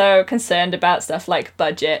 but also concerned about stuff like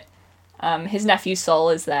budget. His nephew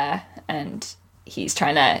Sol is there, and he's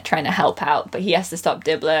trying to help out, but he has to stop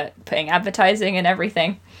Dibbler putting advertising and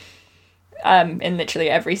everything in literally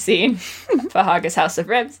every scene for Harger's House of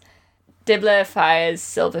Ribs. Dibbler fires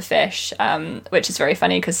Silverfish, which is very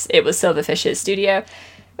funny because it was Silverfish's studio,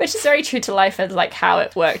 which is very true to life and like how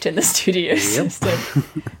it worked in the studio system.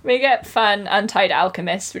 We get fun Untied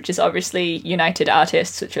Alchemists, which is obviously United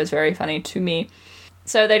Artists, which was very funny to me.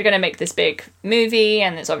 So they're going to make this big movie,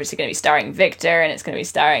 and it's obviously going to be starring Victor, and it's going to be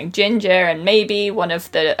starring Ginger, and maybe one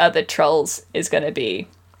of the other trolls is going to be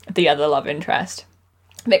the other love interest.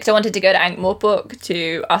 Victor wanted to go to Ankh-Morpork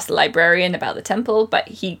to ask the librarian about the temple, but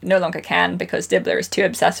he no longer can because Dibbler is too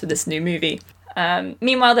obsessed with this new movie.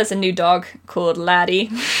 Meanwhile, there's a new dog called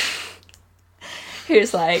Laddie,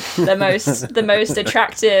 who's like the most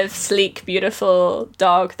attractive, sleek, beautiful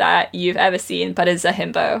dog that you've ever seen, but it's a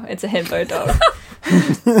himbo. It's a himbo dog.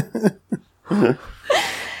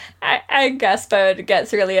 And Gaspard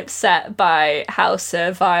gets really upset by how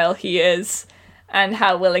servile he is and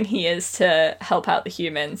how willing he is to help out the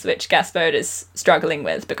humans, which Gaspard is struggling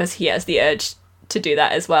with because he has the urge to do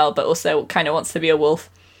that as well, but also kind of wants to be a wolf.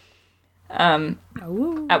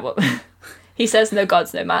 He says no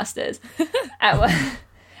gods, no masters.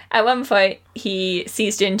 At one point, he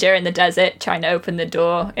sees Ginger in the desert trying to open the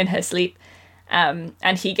door in her sleep, and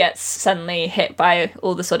he gets suddenly hit by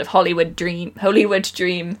all the sort of Hollywood dream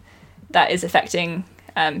that is affecting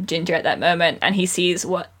Ginger at that moment, and he sees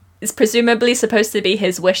what is presumably supposed to be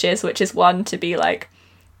his wishes, which is one, to be like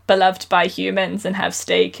beloved by humans and have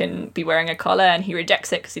steak and be wearing a collar, and he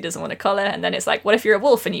rejects it because he doesn't want a collar. And then it's like, what if you're a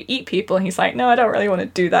wolf and you eat people? And he's like, no, I don't really want to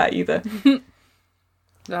do that either.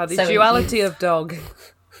 The duality of dog.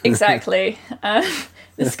 Exactly.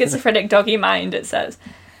 The schizophrenic doggy mind, it says.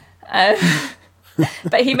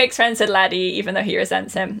 But he makes friends with Laddie even though he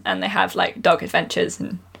resents him, and they have like dog adventures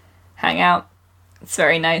and hang out. It's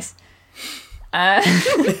very nice.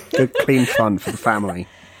 Good, clean fun for the family.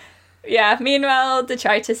 Yeah, meanwhile,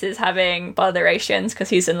 Detritus is having botherations because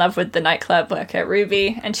he's in love with the nightclub worker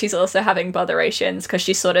Ruby, and she's also having botherations because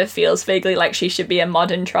she sort of feels vaguely like she should be a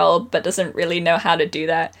modern troll but doesn't really know how to do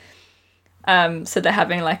that. So they're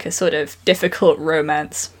having like a sort of difficult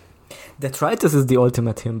romance. Detritus is the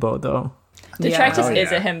ultimate himbo, though. Detritus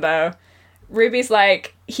is a himbo. Ruby's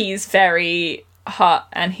like, he's very hot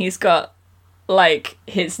and he's got like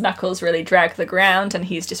his knuckles really drag the ground and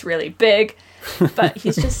he's just really big, but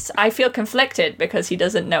he's just, I feel conflicted because he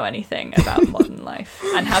doesn't know anything about modern life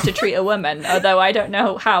and how to treat a woman, although I don't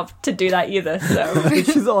know how to do that either. So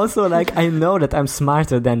Which is also like, I know that I'm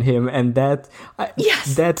smarter than him, and that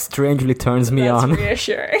strangely turns me that's on.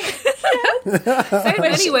 reassuring.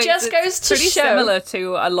 Anyway, just goes to pretty show, similar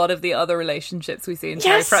to a lot of the other relationships we see in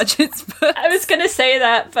Terry Pratchett's books. I was going to say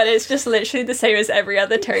that, but it's just literally the same as every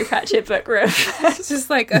other Terry Pratchett book. It's just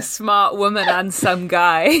like a smart woman and some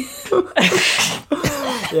guy.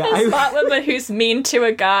 A smart woman who's mean to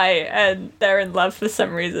a guy and they're in love for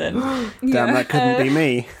some reason. Damn, that couldn't be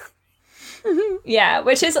me. Yeah,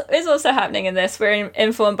 which is also happening in this. We're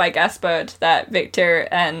informed by Gaspard that Victor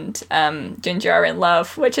and Ginger are in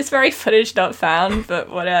love, which is very footage not found, but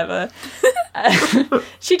whatever.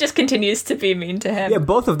 She just continues to be mean to him. Yeah,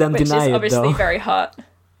 both of them deny it, which is obviously though. very hot.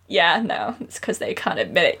 Yeah, no, it's because they can't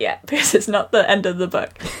admit it yet, because it's not the end of the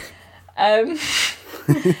book.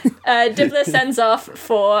 Dibbler sends off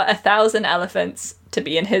for 1,000 elephants to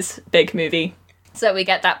be in his big movie. So we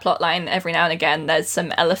get that plot line every now and again. There's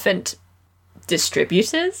some elephant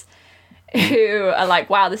distributors who are like,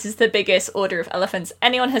 wow, this is the biggest order of elephants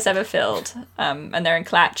anyone has ever filled. And they're in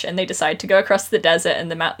Klatch, and they decide to go across the desert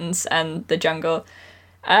and the mountains and the jungle,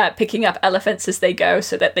 picking up elephants as they go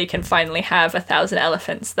so that they can finally have 1,000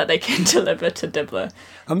 elephants that they can deliver to Dibbler.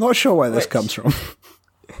 I'm not sure where this comes from.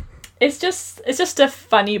 It's just a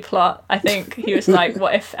funny plot, I think. He was like,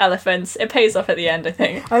 what if elephants... It pays off at the end, I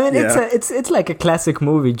think. I mean, it's like a classic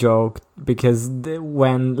movie joke, because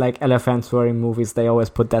when like elephants were in movies, they always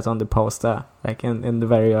put that on the poster, like in the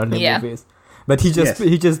very early movies. But he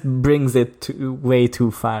just brings it way too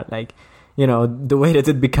far. Like, you know, the way that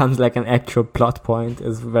it becomes like an actual plot point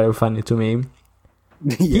is very funny to me.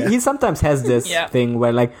 He sometimes has this thing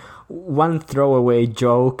where like one throwaway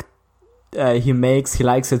joke he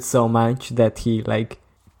likes it so much that he like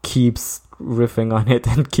keeps riffing on it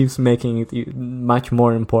and keeps making it much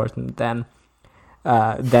more important than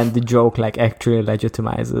the joke like actually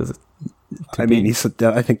legitimizes. I mean,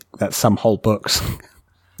 I think that's some whole books.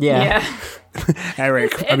 Yeah.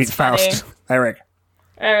 Eric. It's Faust. Funny.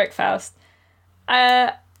 Eric Faust.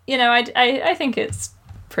 You know, I think it's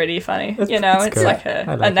pretty funny. It's like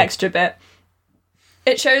an extra bit.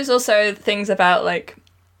 It shows also things about like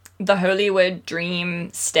the Hollywood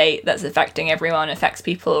dream state that's affecting everyone, affects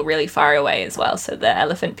people really far away as well. So the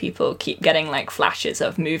elephant people keep getting like flashes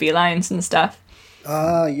of movie lines and stuff.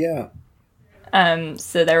 Yeah.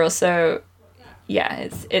 So they're also,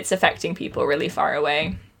 it's affecting people really far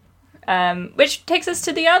away. Which takes us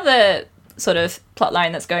to the other sort of plot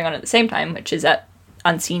line that's going on at the same time, which is at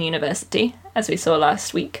Unseen University, as we saw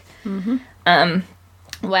last week. Mm-hmm.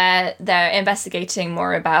 where they're investigating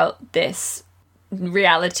more about this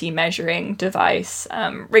reality measuring device.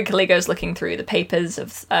 Wrinkly goes looking through the papers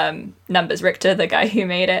of Numbers Richter, the guy who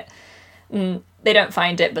made it. They don't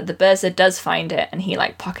find it, but the Burza does find it, and he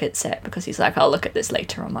like pockets it because he's like, I'll look at this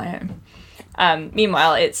later on my own.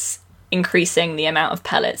 Meanwhile, it's increasing the amount of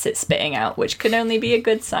pellets it's spitting out, which can only be a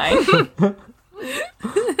good sign.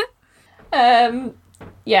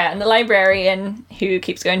 Yeah, and the librarian, who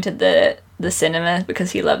keeps going to the cinema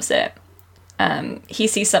because he loves it, he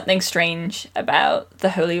sees something strange about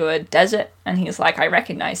the Holywood desert, and he's like, I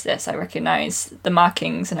recognize this, I recognize the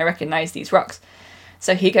markings, and I recognize these rocks.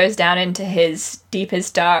 So he goes down into his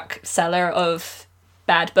deepest dark cellar of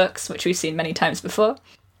bad books, which we've seen many times before.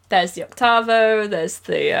 There's the Octavo, there's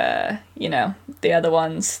the, the other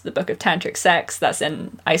ones, the Book of Tantric Sex, that's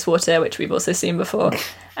in Icewater, which we've also seen before.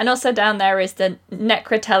 And also down there is the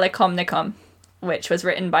Necrotelekomnicon, which was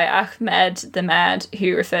written by Ahmed the Mad,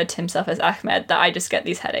 who referred to himself as Ahmed, that I just get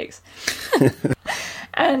these headaches.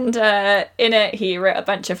 And in it, he wrote a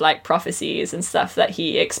bunch of like prophecies and stuff that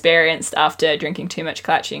he experienced after drinking too much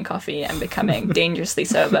Klatchian coffee and becoming dangerously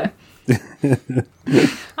sober.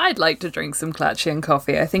 I'd like to drink some Klatchian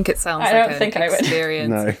coffee. I think it sounds I like don't think an I would.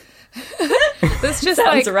 experience. No. That's just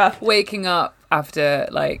Sounds like rough. waking up after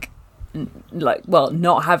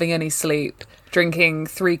not having any sleep, drinking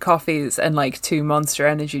 3 coffees and like 2 Monster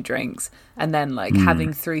Energy drinks, and then like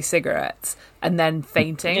having 3 cigarettes and then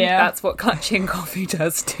fainting. Yeah. That's what Klatchian coffee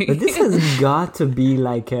does to But you. this has got to be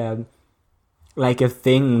like a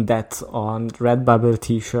thing that's on Redbubble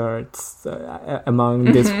t-shirts among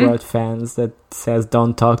Discworld fans that says,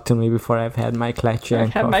 don't talk to me before I've had my Klatchian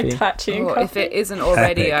I've had my coffee. Klatchian Oh, coffee. if it isn't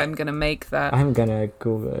already, Epic. I'm gonna make that. I'm gonna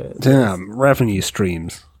Google it. Damn, revenue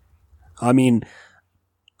streams. I mean,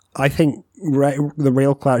 I think the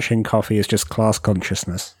real Klatchian coffee is just class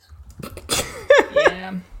consciousness.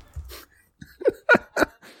 Yeah.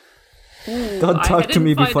 Don't I talk to didn't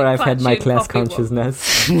me find before the I've had my Klatchian class coffee one.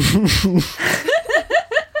 consciousness.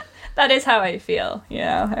 That is how I feel,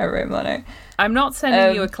 every morning. I'm not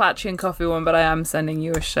sending you a Klatchian coffee one, but I am sending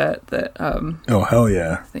you a shirt that Oh, hell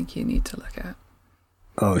yeah. I think you need to look at.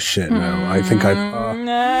 Oh, shit, no. I think I've...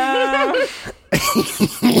 No.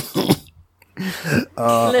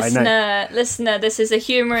 I know. Listener, this is a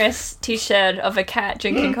humorous t-shirt of a cat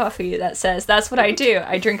drinking coffee that says, that's what I do.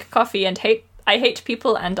 I drink coffee and I hate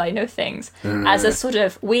people and I know things. As a sort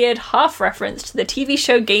of weird half reference to the TV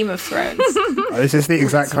show Game of Thrones. This is the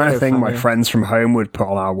exact kind of very thing my funny. friends from home would put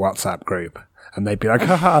on our WhatsApp group. And they'd be like,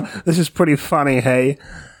 haha, this is pretty funny, hey?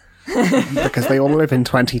 Because they all live in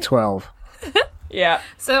 2012. Yeah.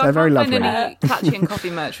 So They're I very can't find lovely. any Klatchian coffee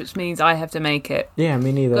merch, which means I have to make it. Yeah,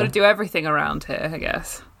 me neither. Got to do everything around here, I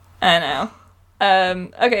guess. I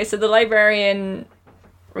know. Okay, so the librarian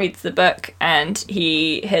reads the book and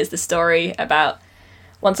he hears the story about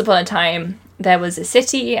once upon a time there was a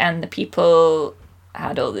city and the people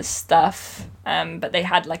had all this stuff, but they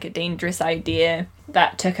had like a dangerous idea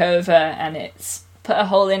that took over and it's put a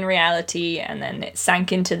hole in reality and then it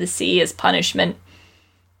sank into the sea as punishment.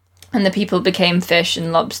 And the people became fish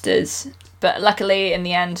and lobsters. But luckily, in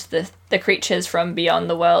the end, the creatures from beyond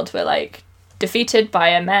the world were like defeated by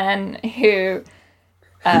a man who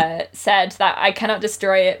said that I cannot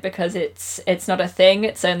destroy it because it's not a thing,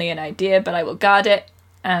 it's only an idea, but I will guard it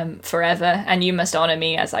forever, and you must honor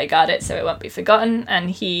me as I guard it so it won't be forgotten. And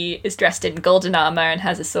he is dressed in golden armor and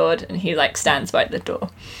has a sword, and he like stands by the door.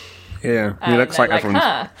 Yeah, he And looks they're like everyone's...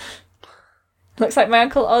 huh. Looks like my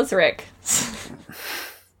Uncle Osric.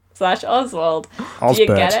 / Oswald. Do you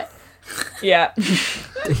get it? Yeah.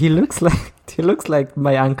 He looks like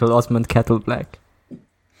my uncle Osmond Kettleblack.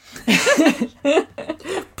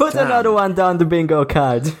 Put another one down the bingo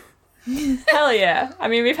card. Hell yeah. I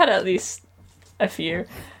mean, we've had at least a few.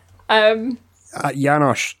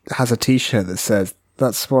 Janosch has a t-shirt that says,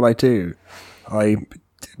 that's what I do. I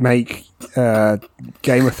make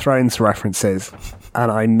Game of Thrones references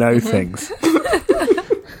and I know things.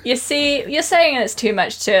 You see, you're saying it's too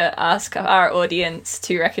much to ask our audience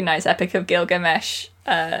to recognize Epic of Gilgamesh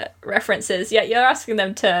references, yet you're asking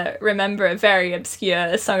them to remember a very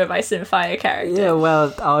obscure Song of Ice and Fire character. Yeah,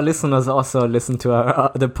 well, our listeners also listen to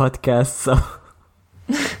our other podcasts, so...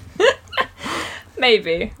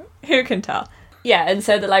 Maybe. Who can tell? Yeah, and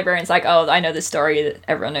so the librarian's like, oh, I know this story,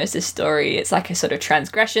 everyone knows this story. It's like a sort of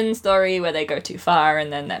transgression story where they go too far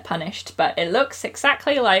and then they're punished. But it looks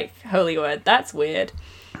exactly like Holywood. That's weird.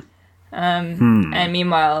 And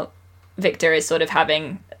meanwhile, Victor is sort of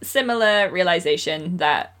having similar realization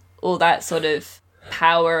that all that sort of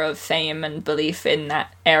power of fame and belief in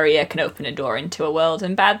that area can open a door into a world,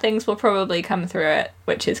 and bad things will probably come through it,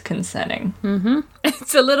 which is concerning.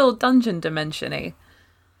 It's a little dungeon dimension-y.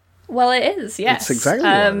 Well, it is, yes. It's exactly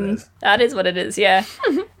what it is. That is what it is, yeah.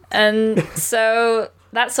 And so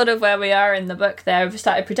that's sort of where we are in the book there. We've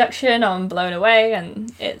started production on Blown Away,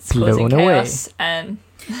 and it's causing Blown away. chaos and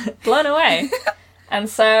blown away. And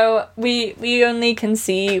so we only can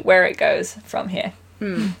see where it goes from here.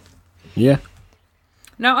 Yeah.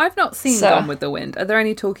 Now, I've not seen So- Gone with the Wind. Are there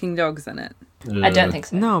any talking dogs in it? I don't think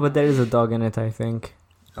so. No, but there is a dog in it, I think.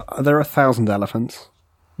 There are 1,000 elephants.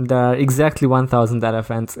 There are exactly 1,000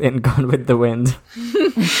 elephants in Gone with the Wind.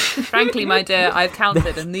 Frankly, my dear, I've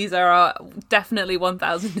counted, and these are definitely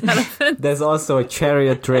 1,000 elephants. There's also a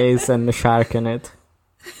chariot race and a shark in it.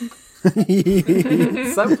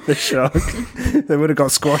 The shark. They would have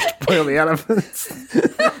got squashed by all the elephants.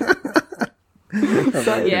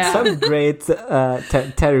 Yeah. Some great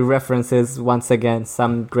Terry references, once again,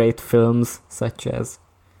 some great films such as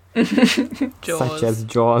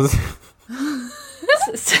Jaws.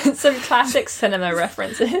 Some classic cinema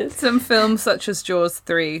references. Some films such as Jaws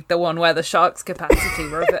 3, the one where the shark's capacity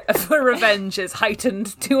for revenge is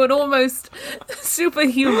heightened to an almost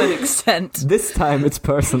superhuman extent. This time it's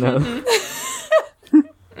personal.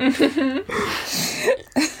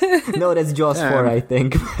 No, that's Jaws 4, I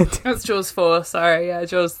think. That's Jaws 4, sorry. Yeah,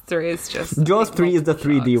 Jaws 3 is just... Jaws 3 is the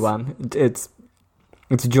 3D one. It's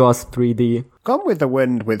Jaws 3D. Gone with the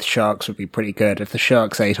Wind with sharks would be pretty good if the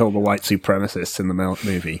sharks ate all the white supremacists in the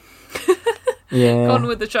movie. Yeah. Gone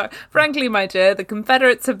with the shark. Frankly, my dear, the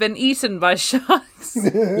Confederates have been eaten by sharks.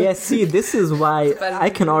 Yeah, see, this is why I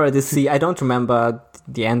can already see. I don't remember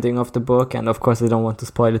the ending of the book, and of course I don't want to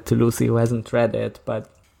spoil it to Lucy who hasn't read it, but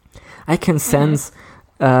I can sense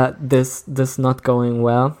this not going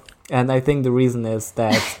well. And I think the reason is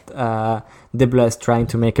that Dibbler is trying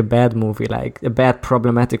to make a bad movie, like a bad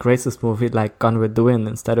problematic racist movie like Gone with the Wind,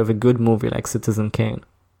 instead of a good movie like Citizen Kane.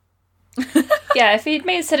 Yeah, if he'd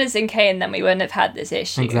made Citizen Kane, then we wouldn't have had this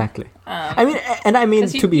issue. Exactly. I mean,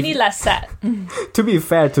 Because you need less set. to be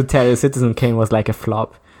fair to Terry, Citizen Kane was like a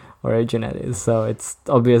flop originally, so it's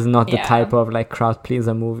obviously not the Yeah. type of like crowd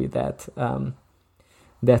pleaser movie that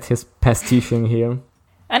he's pastiching here.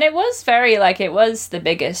 And it was it was the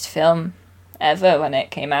biggest film ever when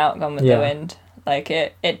it came out, Gone with Yeah. the Wind. Like,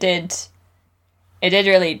 it did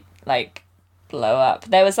really, like, blow up.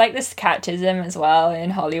 There was, like, this catchism as well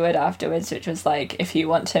in Hollywood afterwards, which was, like, if you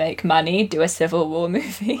want to make money, do a Civil War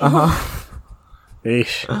movie.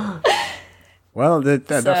 Eesh. Well, the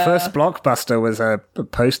first blockbuster was a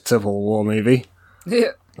post-Civil War movie.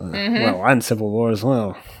 Yeah. Well, and Civil War as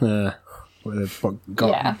well. With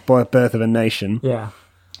Yeah. Birth of a Nation. Yeah.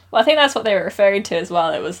 Well, I think that's what they were referring to as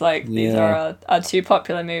well. It was like, these Yeah. are our two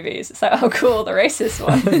popular movies. It's like, oh, cool, the racist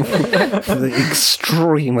one. The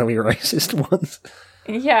extremely racist ones.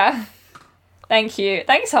 Yeah. Thank you.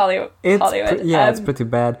 Thanks, Hollywood. It's pretty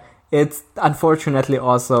bad. It's unfortunately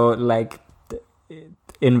also like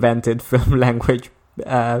invented film language,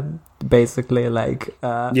 basically like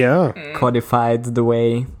codified the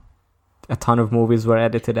way a ton of movies were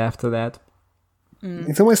edited after that.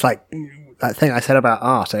 It's almost like that thing I said about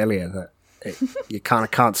art earlier, that you kind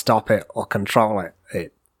of can't stop it or control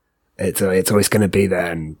it. It's always going to be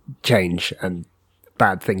there and change, and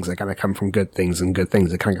bad things are going to come from good things, and good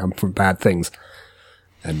things are going to come from bad things.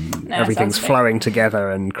 And everything's sounds flowing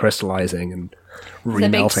together and crystallizing and It's a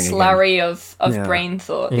big remelting again. slurry of Yeah. brain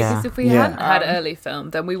thoughts. Yeah. Because if we hadn't had early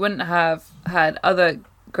film, then we wouldn't have had other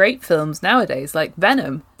great films nowadays, like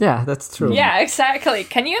Venom. Yeah, that's true. Yeah, exactly.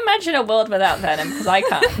 Can you imagine a world without Venom? Because I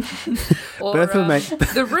can't. Or Birth of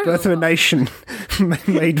The Room. Birth of a Nation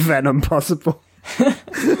made Venom possible.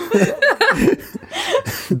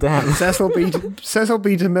 Damn. Cecil B.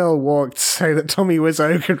 DeMille walked so that Tommy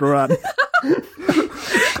Wiseau could run.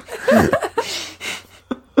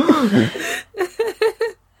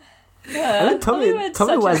 Tommy Hollywood's such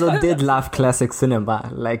a- Wiseau did love classic cinema.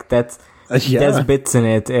 Like that's Yeah. there's bits in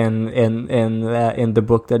it in the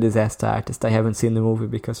book, The Disaster Artist. I haven't seen the movie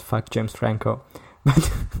because fuck James Franco.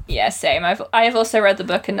 Yeah, same. I have also read the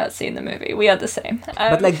book and not seen the movie. We are the same.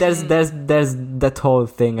 But like there's that whole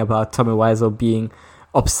thing about Tommy Wiseau being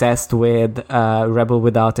obsessed with Rebel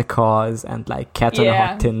Without a Cause and like Cat on a Yeah.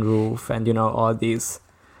 Hot Tin Roof and all these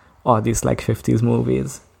like 50s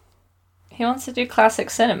movies. he wants to do classic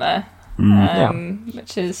cinema,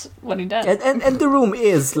 which is what he does. And The Room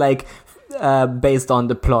is like based on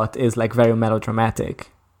the plot is like very melodramatic.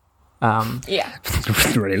 Yeah.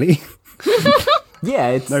 Really? Yeah,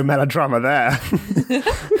 it's No melodrama there.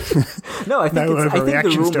 No, I think No I think the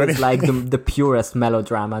overreactions room to is anything. like the purest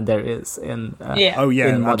melodrama there is in Yeah. Oh yeah,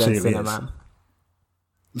 in modern absolutely cinema.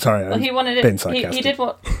 is. Sorry, Well, he wanted been it. sarcastic.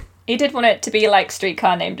 He did want it to be like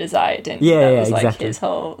Streetcar Named Desire, didn't he? Yeah, That yeah, was like exactly. his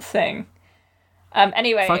whole thing.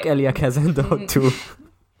 Anyway, Fuck Elia Kazan too.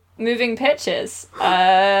 moving pictures.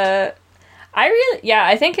 I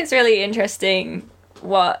think it's really interesting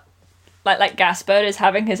what like Gaspard is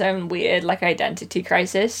having his own weird like identity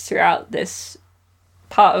crisis throughout this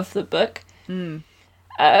part of the book.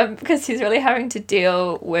 Because he's really having to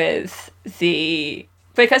deal with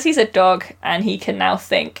because he's a dog and he can now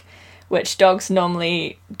think, which dogs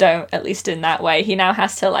normally don't, at least in that way. He now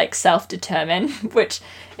has to like self-determine, which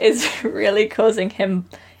is really causing him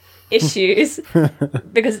issues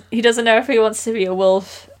because he doesn't know if he wants to be a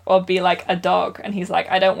wolf or be like a dog. And he's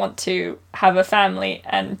like, I don't want to have a family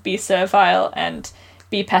and be servile and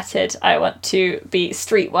be petted. I want to be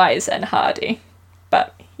streetwise and hardy.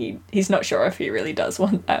 But he's not sure if he really does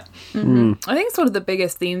want that. I think it's one of the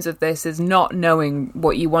biggest themes of this is not knowing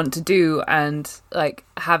what you want to do and like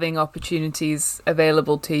having opportunities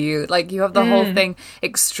available to you. Like you have the whole thing,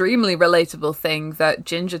 extremely relatable thing that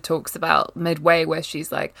Ginger talks about midway where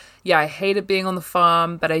she's like, yeah, I hated being on the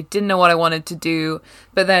farm, but I didn't know what I wanted to do.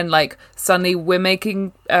 But then like suddenly we're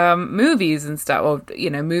making movies and stuff, or, you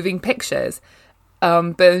know, moving pictures.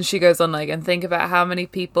 But then she goes on like, and think about how many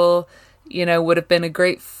people, you know, would have been a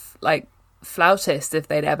great flautist if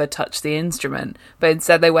they'd ever touched the instrument, but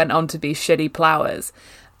instead they went on to be shitty plowers.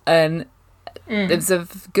 And it was a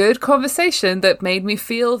good conversation that made me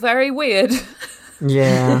feel very weird.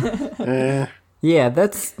 Yeah. Yeah,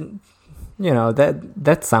 that's, you know,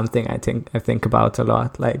 that's something I think about a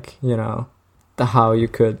lot. Like, you know, how you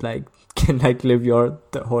could like can like live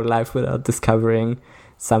the whole life without discovering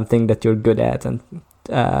something that you're good at and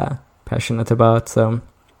passionate about. So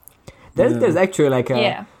there's actually like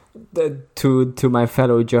to my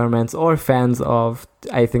fellow Germans or fans of,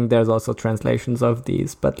 I think there's also translations of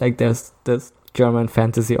these, but like there's this German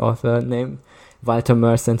fantasy author named Walter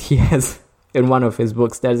Mörs, and he has, in one of his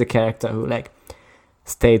books, there's a character who like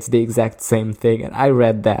states the exact same thing, and I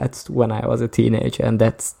read that when I was a teenager, and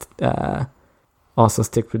that's also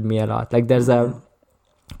stick with me a lot. Like there's a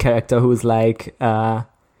character who's like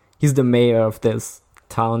he's the mayor of this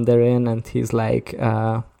town they're in, and he's like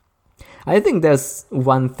I think there's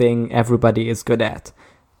one thing everybody is good at,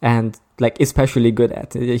 and like especially good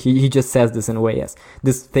at. He just says this in a way, yes,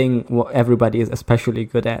 this thing everybody is especially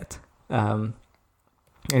good at, and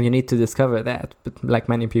you need to discover that, but like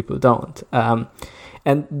many people don't.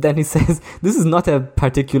 And then he says, this is not a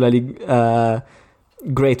particularly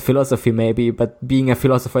great philosophy maybe, but being a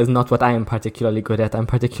philosopher is not what I am particularly good at. I'm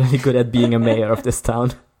particularly good at being a mayor of this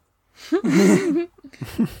town.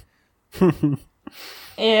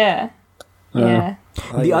 Yeah. Yeah.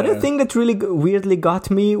 The other thing that really weirdly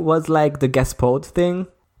got me was like the Gaspard thing,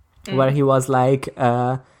 where he was like,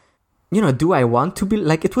 you know, do I want to be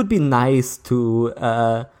like? It would be nice to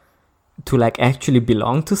like actually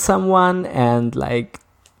belong to someone and like,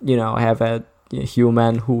 you know, have a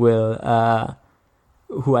human who will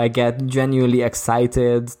who I get genuinely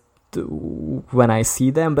excited when I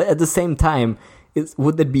see them, but at the same time,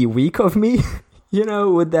 would that be weak of me? You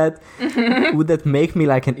know, would that make me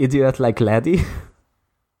like an idiot like Laddie?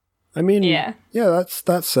 I mean, Yeah.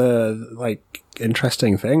 that's a like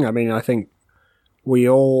interesting thing. I mean, I think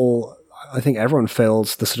everyone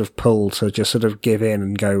feels the sort of pull to just sort of give in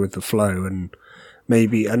and go with the flow, and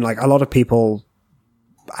like a lot of people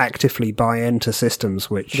actively buy into systems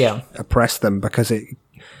which oppress them because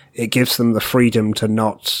it gives them the freedom to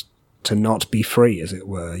not be free, as it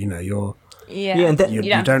were. You know, Yeah. And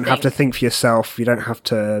you don't have to think for yourself. You don't have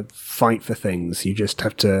to fight for things. You just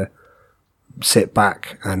have to sit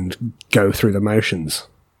back and go through the motions.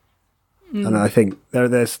 And I think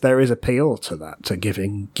there is appeal to that, to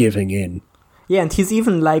giving in. Yeah, and he's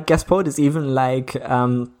even like, Gaspard is even like, I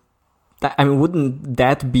mean, wouldn't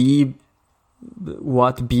that be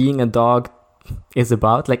what being a dog is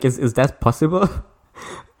about? Like, is that possible?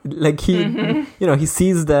 Like he, you know, he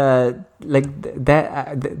sees the like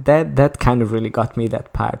that kind of really got me,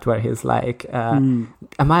 that part where he's like, am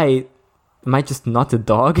I just not a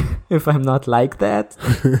dog if I'm not like that?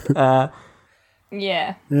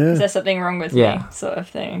 Yeah. Is there something wrong with me? Sort of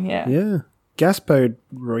thing. Yeah. Yeah, Gaspard,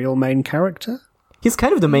 real main character. He's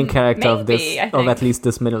kind of the main character of maybe, this, I of think. at least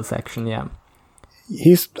this middle section. Yeah.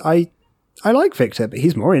 I like Victor, but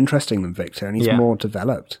he's more interesting than Victor, and he's more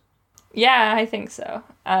developed. Yeah, I think so.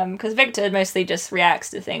 Because Victor mostly just reacts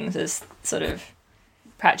to things as sort of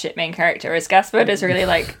Pratchett main character, whereas Gaspard is really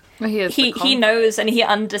like he knows and he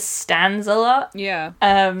understands a lot. Yeah.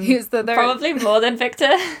 He's probably more than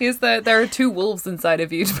Victor. There are two wolves inside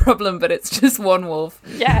of you problem, but it's just one wolf.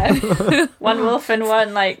 Yeah. One wolf and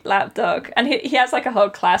one like lapdog. And he has like a whole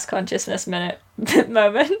class consciousness moment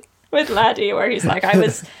with Laddie where he's like, I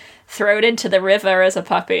was thrown into the river as a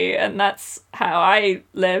puppy and that's how I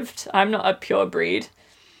lived. I'm not a pure breed.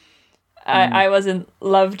 I wasn't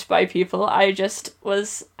loved by people. I just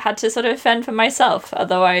had to sort of fend for myself.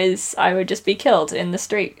 Otherwise, I would just be killed in the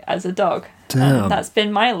street as a dog. Damn. And that's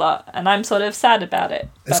been my lot, and I'm sort of sad about it.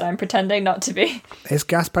 But I'm pretending not to be. Is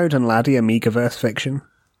Gaspode and Laddie a Megaverse fiction?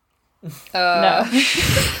 No.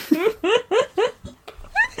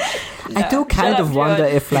 I do kind of wonder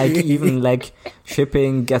if, like, even like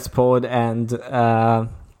shipping Gaspode and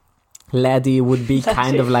Laddie would be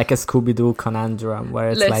kind of like a Scooby-Doo conundrum, where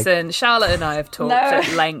it's Listen, Charlotte and I have talked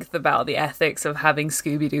at length about the ethics of having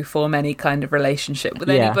Scooby-Doo form any kind of relationship with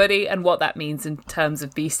anybody and what that means in terms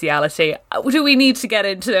of bestiality. Do we need to get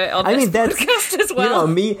into it on this podcast as well?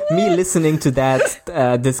 You know, me listening to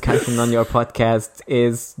that discussion on your podcast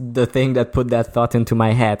is the thing that put that thought into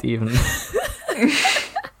my head, even.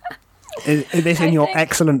 Is this in your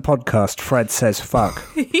excellent podcast, Fred Says Fuck?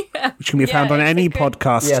 Which can be found on any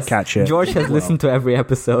podcast catcher. George has listened to every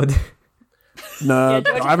episode. No,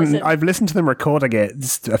 I haven't. I've listened to them recording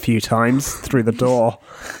it a few times through the door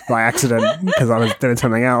by accident because I was doing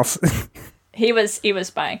something else. He was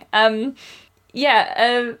spying. I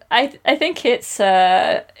think it's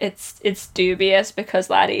dubious because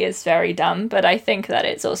Laddie is very dumb, but I think that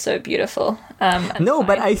it's also beautiful.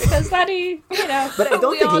 Because Laddie, you know. But I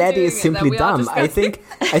don't think Laddie is simply dumb. I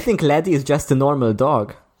think Laddie is just a normal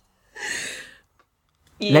dog.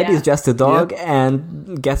 Yeah. Laddie is just a dog,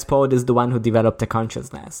 and Gaspode is the one who developed the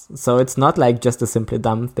consciousness. So it's not like just a simply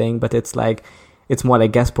dumb thing, but it's more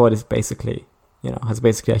like Gaspode is basically, has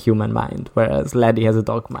basically a human mind, whereas Laddie has a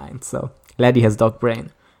dog mind. So Laddie has dog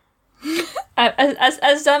brain.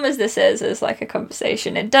 As dumb as this is as like a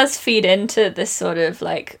conversation, it does feed into this sort of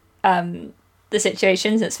like the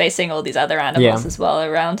situations it's facing all these other animals as well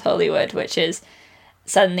around Hollywood, which is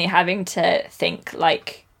suddenly having to think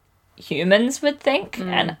like humans would think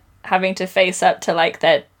and having to face up to like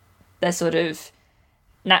their sort of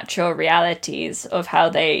natural realities of how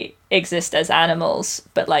they exist as animals,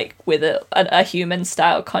 but like with a human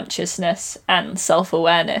style consciousness and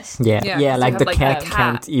self-awareness. Yeah, like the cat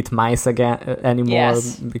can't eat mice anymore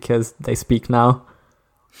because they speak now.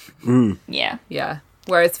 Yeah.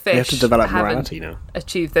 Whereas fish have to develop haven't morality now.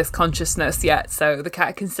 achieved this consciousness yet, so the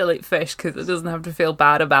cat can still eat fish because it doesn't have to feel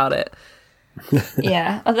bad about it.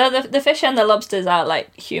 Yeah, although the fish and the lobsters are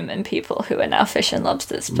like human people who are now fish and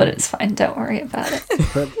lobsters, but it's fine, don't worry about it.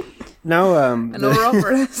 But now, an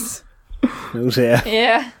Ouroboros.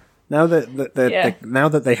 Yeah. Now that now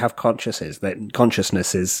that they have consciousnesses,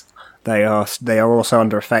 they are also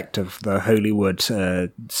under effect of the Hollywood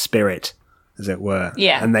spirit, as it were.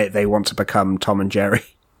 Yeah. And they want to become Tom and Jerry.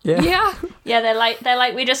 Yeah. They're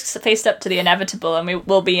like we just faced up to the inevitable and we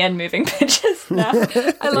will be in moving pictures now.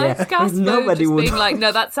 I like Gaspode just being like,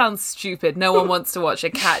 no, that sounds stupid. No one wants to watch a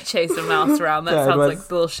cat chase a mouse around. That sounds like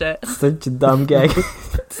bullshit. Such a dumb gag.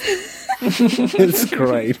 It's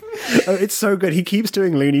great. Oh, it's so good. He keeps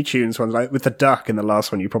doing Looney Tunes ones, like with the duck in the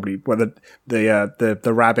last one. The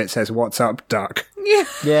rabbit says, "What's up, duck?"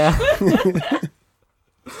 Yeah.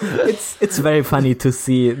 It's very funny to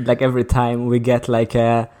see, like, every time we get like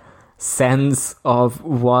a sense of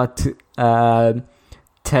what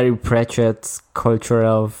Terry Pratchett's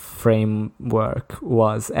cultural framework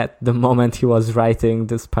was at the moment he was writing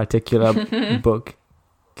this particular book.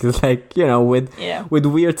 Because, like, with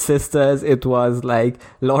Weird Sisters, it was like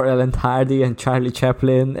Laurel and Hardy and Charlie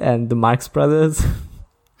Chaplin and the Marx Brothers.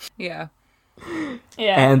 Yeah.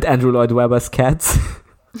 And Andrew Lloyd Webber's Cats.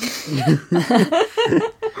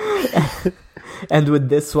 And with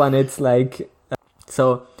this one, it's like,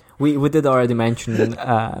 so we did already mention,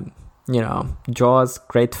 Jaws,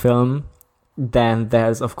 great film. Then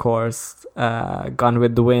there's, of course, Gone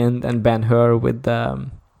with the Wind and Ben-Hur with the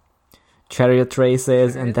chariot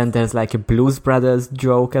races, and then there's like a Blues Brothers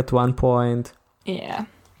joke at one point. Yeah.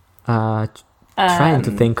 Trying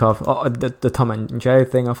to think of the Tom and Jerry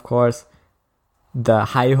thing, of course. The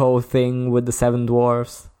Hi-Ho thing with the Seven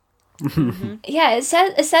Dwarfs. Mm-hmm. Yeah, it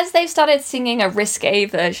says they've started singing a risque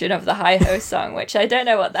version of the Hi-Ho song, which I don't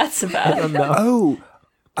know what that's about. I don't know. Oh,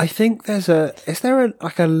 I think is there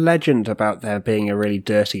a legend about there being a really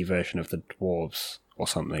dirty version of the dwarves or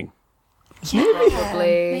something? Yeah,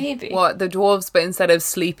 probably. Maybe. What, the dwarves, but instead of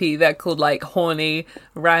sleepy, they're called like Horny,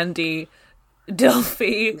 Randy,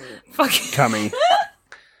 Dilfy, fucking Cummy.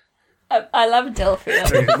 I love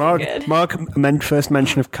Dilfield. Good. Mark, first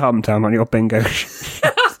mention of cum down on your bingo.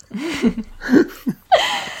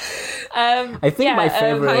 I think my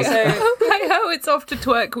favorite, Hi-ho, it's off to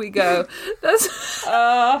twerk we go. That's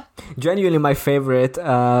genuinely my favorite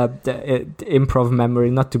improv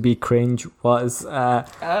memory, not to be cringe, was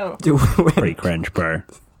Pretty cringe, bro.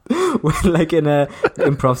 when, like, in a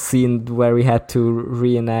improv scene where we had to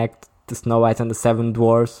reenact the Snow White and the Seven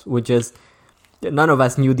Dwarfs, none of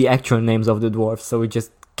us knew the actual names of the dwarfs, so we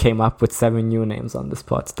just came up with 7 new names on the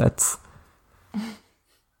spot. That's,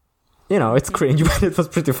 it's cringe, but it was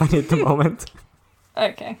pretty funny at the moment.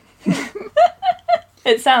 Okay.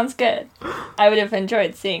 It sounds good. I would have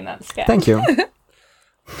enjoyed seeing that sketch. Thank you.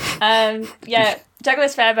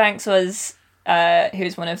 Douglas Fairbanks was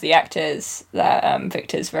who's one of the actors that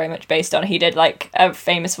Victor's very much based on. He did like a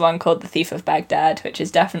famous one called The Thief of Baghdad, which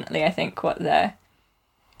is definitely, I think, what they're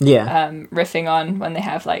riffing on when they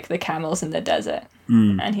have like the camels in the desert.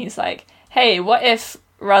 And he's like, hey, what if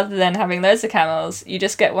rather than having loads of camels, you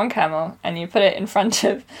just get one camel and you put it in front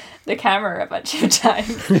of the camera a bunch of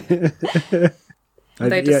times?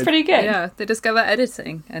 It's pretty good. Yeah, they discover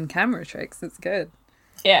editing and camera tricks. It's good.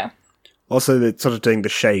 Yeah. Also, they're sort of doing The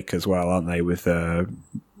Shake as well, aren't they, with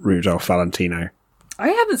Rudolph Valentino? I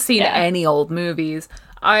haven't seen any old movies.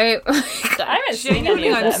 I haven't seen any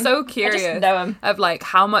of them. I'm so curious I just know 'em. of like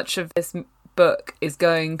how much of this book is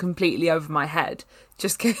going completely over my head,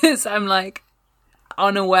 just because I'm like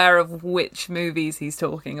unaware of which movies he's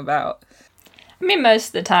talking about. I mean, most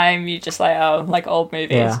of the time you just like old movies.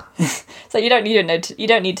 Yeah. So you don't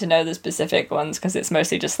need to know the specific ones because it's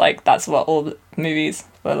mostly just like that's what all the movies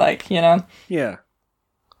were like, Yeah.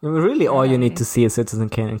 Really, all you need to see is Citizen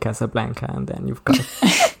Kane and Casablanca, and then you've got it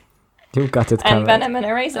covered. And Venom and And The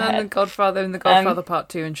Eraserhead. Godfather and The Godfather Part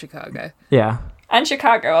 2 in Chicago. Yeah. And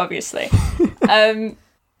Chicago, obviously.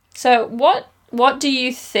 So what do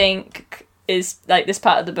you think is like this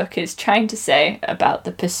part of the book is trying to say about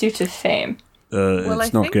the pursuit of fame? Well,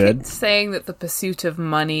 It's I not think good. it's saying that the pursuit of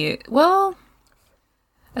money, well,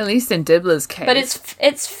 at least in Dibbler's case. But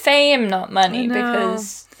it's fame, not money, I know.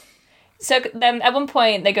 because so then at one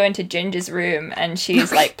point they go into Ginger's room and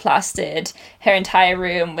she's like plastered her entire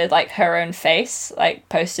room with like her own face, like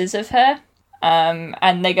posters of her.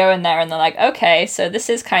 And they go in there and they're like, okay, so this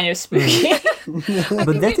is kind of spooky.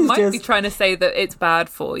 But that it is might just be trying to say that it's bad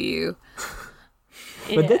for you.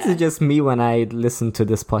 But that is just me when I listen to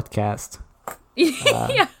this podcast.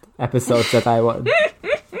 Yeah. Episodes that I was,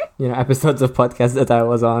 episodes of podcasts that I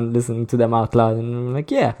was on, listening to them out loud, and I'm like,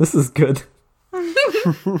 yeah, this is good.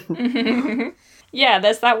 Yeah,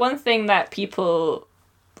 there's that one thing that people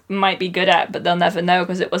might be good at, but they'll never know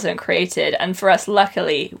because it wasn't created. And for us,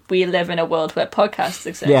 luckily, we live in a world where podcasts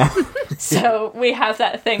exist. Yeah. So we have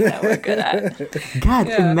that thing that we're good at. God,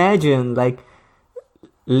 imagine like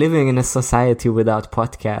living in a society without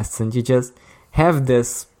podcasts, and you just have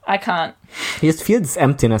this. I can't. You just feel this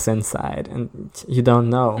emptiness inside, and you don't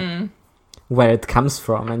know where it comes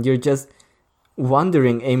from, and you're just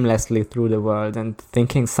wandering aimlessly through the world and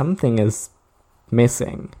thinking something is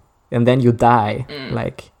missing, and then you die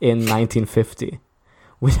like in 1950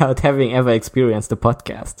 without having ever experienced a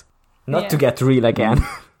podcast. Not to get real again.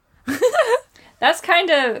 That's kind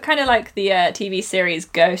of like the TV series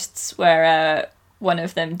Ghosts, where one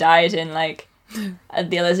of them died in like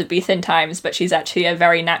the Elizabethan times, but she's actually a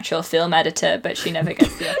very natural film editor, but she never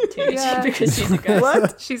gets the opportunity because she's a ghost.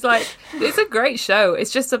 What? She's like, it's a great show.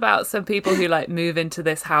 It's just about some people who like move into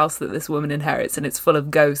this house that this woman inherits, and it's full of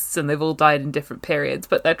ghosts, and they've all died in different periods,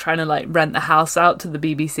 but they're trying to like rent the house out to the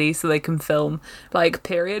BBC so they can film like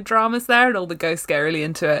period dramas there, and all the ghosts get really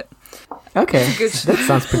into it. Okay, that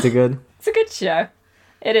sounds pretty good. It's a good show.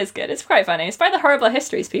 It is good. It's quite funny. It's by the Horrible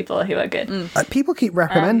Histories people who are good. People keep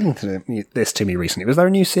recommending this to me recently. Was there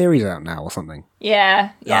a new series out now or something?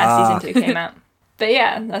 Yeah, season 2 came out. But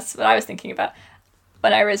yeah, that's what I was thinking about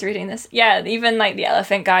when I was reading this. Yeah, even like the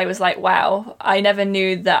elephant guy was like, wow, I never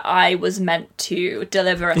knew that I was meant to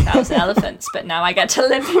deliver 1,000 elephants, but now I get to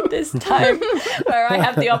live in this time where I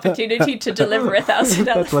have the opportunity to deliver 1,000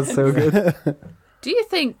 elephants. That was so good.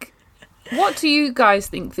 What do you guys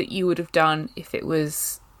think that you would have done if it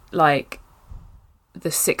was like the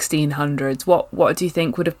 1600s? What do you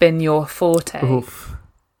think would have been your forte? Oof.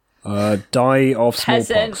 Die of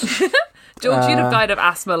Peasant. smallpox. George, you'd have died of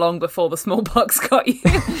asthma long before the smallpox got you.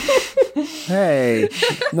 Hey,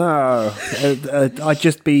 no. I'd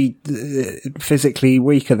just be physically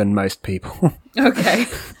weaker than most people. Okay.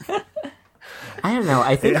 I don't know.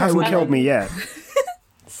 I think It hasn't killed me yet.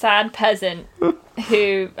 Sad peasant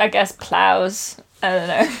who, I guess, plows. I don't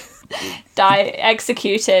know. die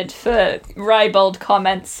executed for ribald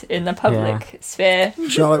comments in the public sphere.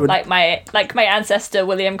 Charlotte would Like my ancestor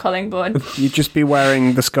William Collingbourne. you'd just be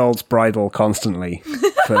wearing the Scold's bridle constantly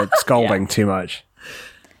for scolding Yeah. too much.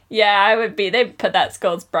 Yeah, I would be. They'd put that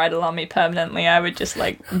Scold's bridle on me permanently. I would just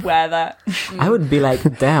wear that. I would be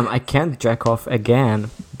like, damn, I can't jack off again.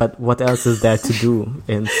 But what else is there to do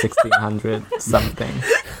in 1600 something?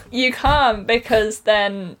 You can't, because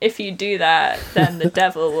then if you do that, then the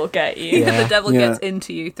devil will get you. Yeah. The devil Yeah. gets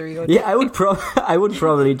into you through your Yeah, I would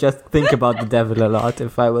probably just think about the devil a lot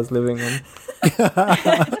if I was living in.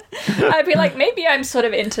 I'd be like, maybe I'm sort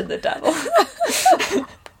of into the devil.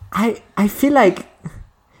 I feel like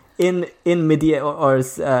in medieval or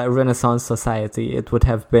Renaissance society, it would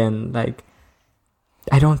have been like,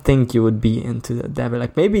 I don't think you would be into the devil.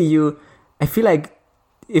 Like maybe I feel like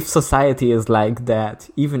if society is like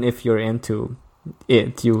that, even if you're into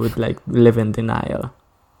it, you would like live in denial,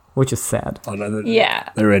 which is sad. Oh, no, Yeah.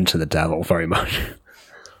 they're into the devil very much.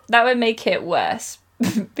 That would make it worse.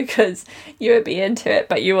 Because you would be into it,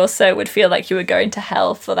 but you also would feel like you were going to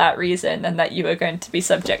hell for that reason, and that you were going to be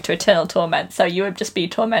subject to eternal torment. So you would just be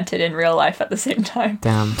tormented in real life at the same time.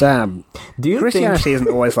 Damn. Do you think? Christianity isn't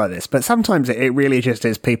always like this, but sometimes it really just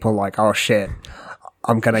is people like, oh shit,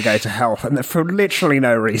 I'm going to go to hell, and for literally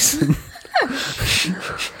no reason.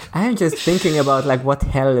 I'm just thinking about like what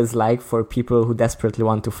hell is like for people who desperately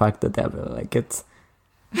want to fuck the devil. Like it's.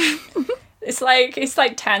 It's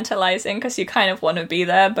like tantalizing because you kind of want to be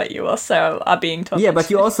there, but you also are being tormented. Yeah, but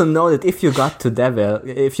you also know that if you got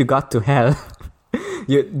to hell,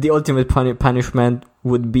 the ultimate punishment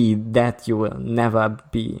would be that you will never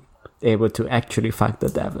be able to actually fuck the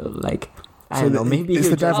devil. Like, I don't know, maybe is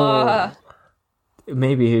you the just, devil...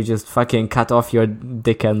 maybe you just fucking cut off your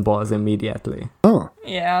dick and balls immediately. Oh.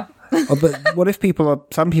 Yeah. Oh, but what if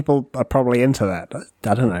some people are probably into that?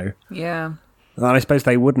 I don't know. Yeah. And I suppose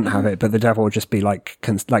they wouldn't have it, but the devil would just be like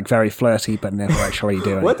very flirty, but never actually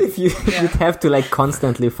do it. What if you'd have to like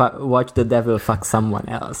constantly watch the devil fuck someone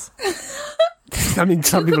else? I mean,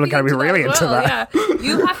 some people are going to be really into that. Yeah.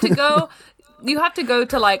 You have to go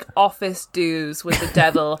to like office dues with the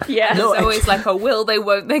devil. Yeah. And No, it's always like a will they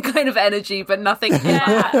won't they kind of energy, but nothing ever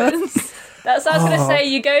happens. That's what I was going to say.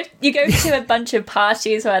 You go to a bunch of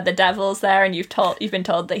parties where the devil's there, and you've been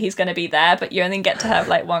told that he's going to be there, but you only get to have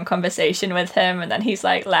like one conversation with him, and then he's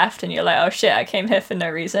like left, and you're like, oh shit, I came here for no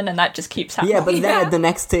reason, and that just keeps happening. Yeah, but then the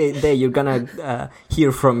next day you're gonna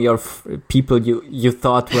hear from your people you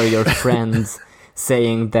thought were your friends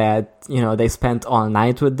saying that, you know, they spent all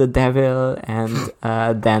night with the devil, and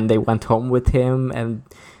then they went home with him and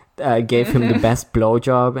gave him the best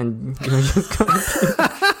blowjob, and you're just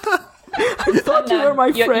gonna I thought you were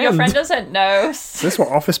my friend. Your friend doesn't know. Is this what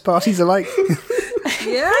office parties are like?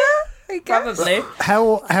 Yeah. I guess. Probably.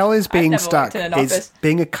 Hell is being never stuck. worked in an Is office.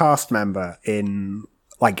 being a cast member in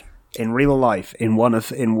real life in one of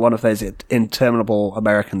those interminable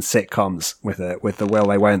American sitcoms with the will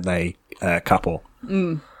they won't they couple.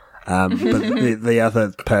 But the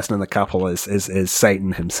other person in the couple is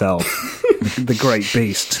Satan himself, the great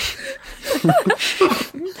beast.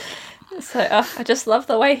 So I just love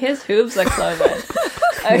the way his hooves are cloven.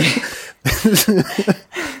 Okay.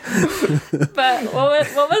 But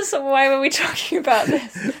why were we talking about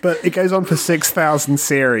this? But it goes on for 6,000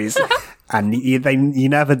 series, and you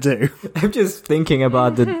never do. I'm just thinking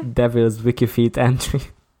about the devil's Wikifeet entry.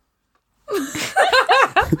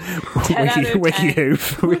 10 out of 10.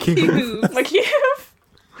 Wiki-hoof. Wiki-hoof.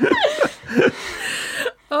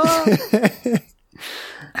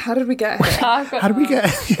 How did we get here? How do we get?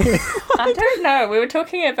 I don't know. We were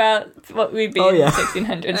talking about what we'd be in the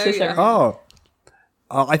 1600s. Yeah.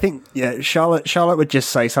 I think Charlotte would just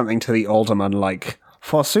say something to the alderman like,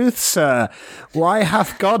 "Forsooth, sir, why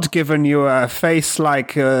hath God given you a face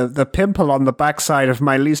like the pimple on the backside of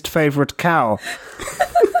my least favourite cow?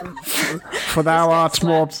 For thou art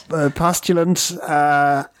more pustulent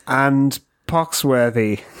and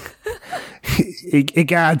poxworthy."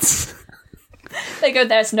 Egads. They go,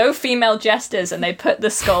 there's no female jesters, and they put the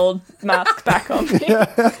skull mask back on me.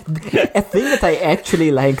 A thing that I actually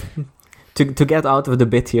like to get out of the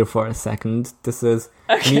bit here for a second. This is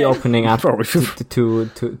me opening up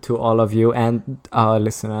to all of you and our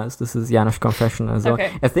listeners. This is Janos Confession as well.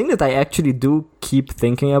 Okay. A thing that I actually do keep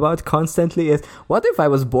thinking about constantly is, what if I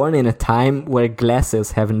was born in a time where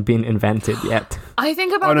glasses haven't been invented yet? I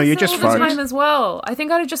think about you're this just all the fucked. time as well. I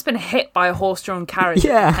think I'd have just been hit by a horse-drawn carriage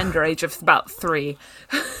Yeah. at the tender age of about 3.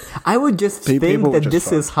 I would just think people that just this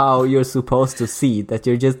fuck. is how you're supposed to see, that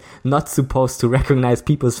you're just not supposed to recognize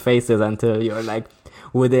people's faces until you're like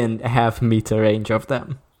within a half-meter range of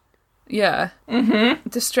them. Yeah. Mm-hmm.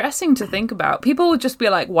 Distressing to think about. People would just be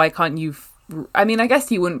like, why can't you... I mean, I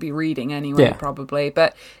guess you wouldn't be reading anyway, probably.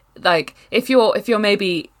 But, like, if you're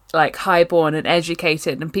maybe, like, highborn and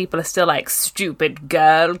educated and people are still like, stupid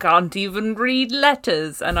girl, can't even read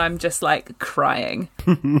letters. And I'm just, like, crying.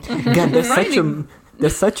 God,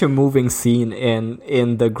 there's such a moving scene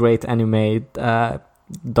in the great anime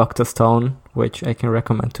Dr. Stone, which I can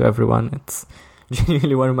recommend to everyone. It's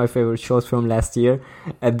genuinely one of my favorite shows from last year.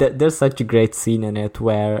 There's such a great scene in it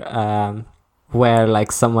where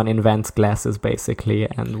like someone invents glasses basically,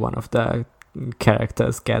 and one of the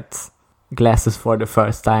characters gets glasses for the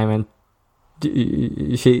first time, and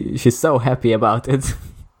she's so happy about it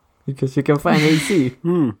because she can finally see.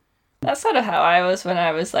 That's sort of how I was when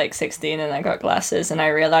I was like 16 and I got glasses and I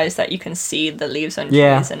realized that you can see the leaves on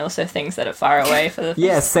trees and also things that are far away for the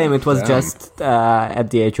first same. time. It was just at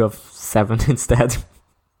the age of 7 instead.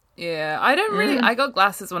 Yeah, I don't really... I got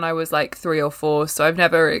glasses when I was like 3 or 4, so I've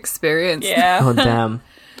never experienced... Yeah. Oh, damn.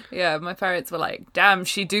 Yeah, my parents were like, damn,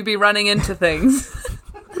 she do be running into things.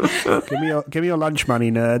 Give me your lunch money,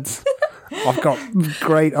 nerds. I've got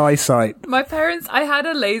great eyesight. My parents, I had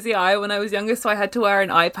a lazy eye when I was younger, so I had to wear an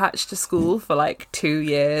eye patch to school for like 2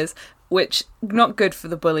 years, which not good for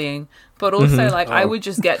the bullying, but also like I would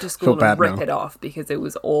just get to school and rip it off because it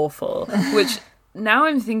was awful, which now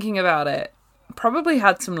I'm thinking about it, probably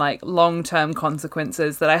had some like long-term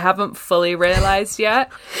consequences that I haven't fully realized yet,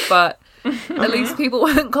 but at least people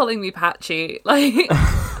weren't calling me patchy. Like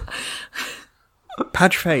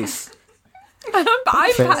Patch face. I'm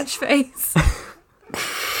patch face.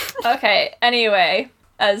 Okay, anyway,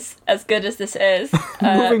 as good as this is,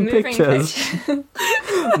 Moving Pictures.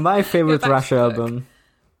 My favorite Rush book. album.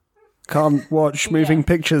 Can't watch moving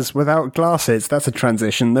pictures without glasses. That's a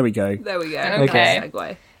transition. There we go. There we go. Okay.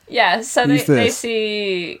 Segue. Yeah, so Who's they this?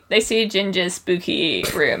 see Ginger's spooky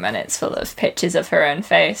room and it's full of pictures of her own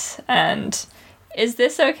face. And is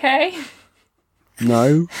this okay?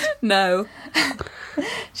 No, No.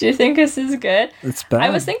 Do you think this is good? it's bad. I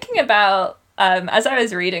was thinking about, as I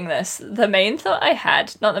was reading this, the main thought I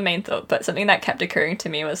had, not the main thought, but something that kept occurring to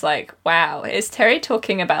me was like, wow, is Terry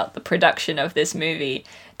talking about the production of this movie,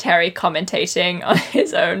 Terry commentating on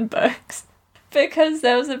his own books? Because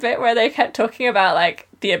there was a bit where they kept talking about, like,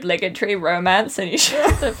 the obligatory romance in each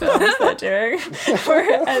of the films they're doing, where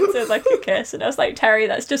it ends with, like, a kiss. And I was like, Terry,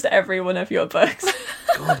 that's just every one of your books.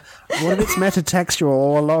 God, what if it's metatextual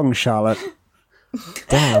all along, Charlotte?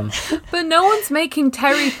 Damn. But no one's making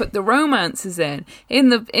Terry put the romances in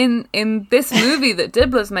this movie that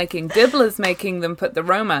Dibbler's making them put the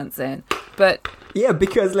romance in. But Yeah,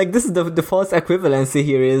 because like this is the false equivalency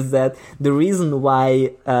here is that the reason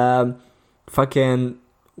why fucking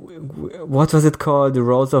what was it called, the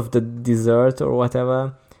Rose of the Desert or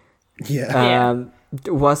whatever,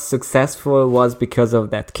 was successful was because of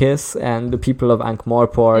that kiss, and the people of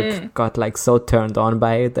Ankh-Morpork got like so turned on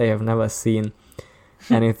by it. They have never seen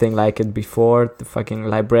anything like it before. The fucking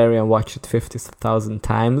librarian watched it 50,000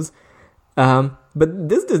 times. But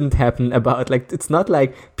this didn't happen about, like, it's not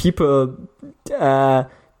like people have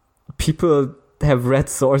read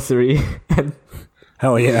Sorcery and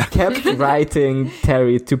Hell yeah. kept writing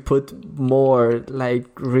Terry to put more, like,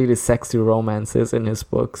 really sexy romances in his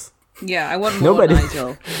books. yeah, I want more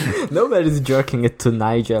Nigel. Nobody's jerking it to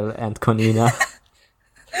Nigel and Conina.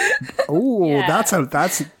 Oh, Yeah.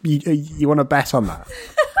 that's you want to bet on that?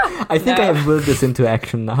 I think I have willed this into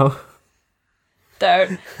action now.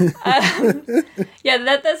 Don't.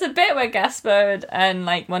 Yeah, there's a bit where Gaspard and,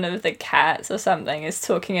 like, one of the cats or something is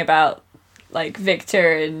talking about, like,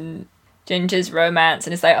 Victor and Ginger's romance,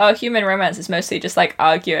 and it's like, oh, human romance is mostly just, like,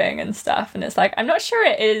 arguing and stuff, and it's like, I'm not sure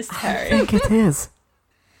it is, Terry. I think it is.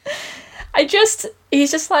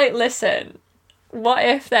 He's just like, listen, what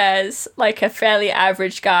if there's, like, a fairly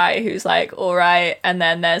average guy who's, like, alright, and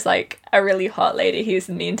then there's, like, a really hot lady who's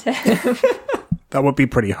mean to him? That would be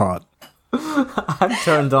pretty hot. I'm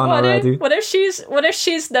turned on already. What if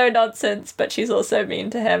she's no nonsense, but she's also mean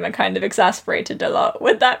to him and kind of exasperated a lot?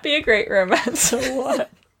 Would that be a great romance or what?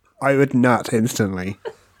 I would nut instantly.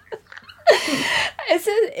 Is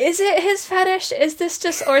it his fetish? Is this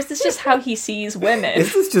just how he sees women?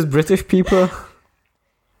 Is this just British people?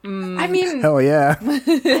 I mean, Hell yeah.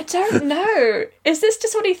 I don't know. Is this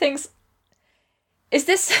just what he thinks? Is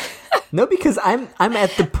this? No, because I'm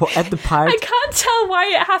at the part I can't tell why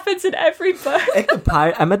it happens in every book.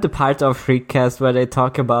 I'm at the part of Freakcast where they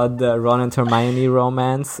talk about the Ron and Hermione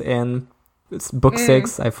romance in book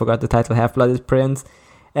 6. I forgot the title, Half-Blooded Prince.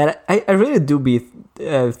 And I really do be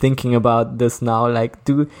thinking about this now. Like,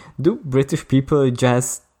 do British people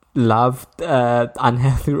just love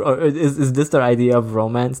unhealthy, or is this their idea of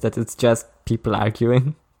romance, that it's just people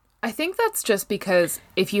arguing? I think that's just because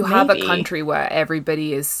if you have a Maybe. country where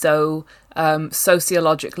everybody is so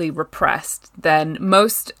sociologically repressed, then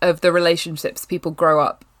most of the relationships people grow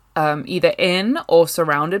up either in or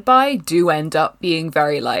surrounded by do end up being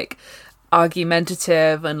very like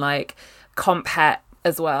argumentative and like compet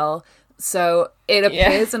as well. So it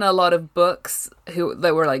appears in a lot of books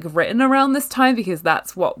that were like written around this time, because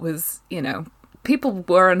that's what was, you know, people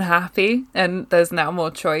were unhappy and there's now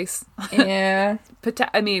more choice. Yeah.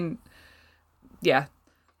 I mean, yeah.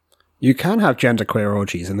 You can have genderqueer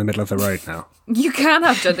orgies in the middle of the road now. You can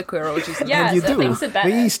have genderqueer orgies. Yeah, you so do. things are better.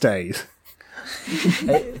 These days.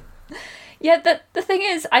 Yeah, the thing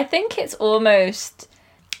is, I think it's almost...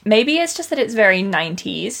 Maybe it's just that it's very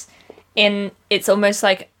 90s. It's almost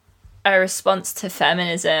like a response to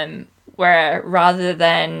feminism, where rather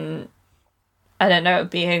than, I don't know,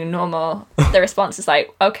 being normal, the response is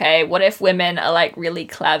like, okay, what if women are like really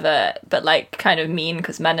clever, but like kind of mean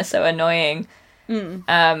because men are so annoying?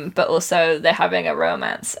 But also they're having a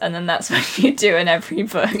romance, and then that's what you do in every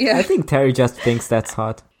book. Yeah. I think Terry just thinks that's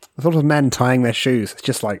hot. I thought of men tying their shoes. It's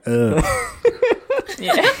just like, ugh.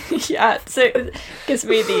 Yeah, yeah. So it gives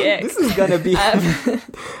me the ick. This is gonna be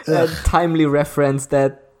a timely reference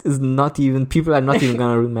that is not even, people are not even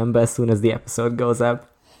gonna remember as soon as the episode goes up.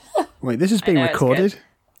 Wait, this is being know, it's recorded?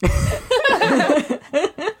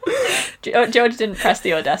 George didn't press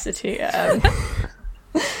the audacity.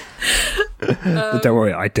 Don't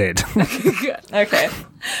worry, I did. Okay.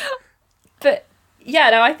 But yeah,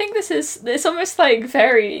 no, I think it's almost like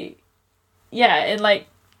very, yeah, in like,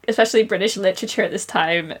 especially British literature at this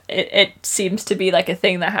time, it seems to be like a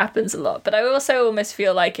thing that happens a lot. But I also almost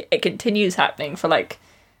feel like it continues happening for like,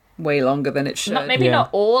 Way longer than it should. not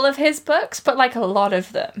all of his books, but like a lot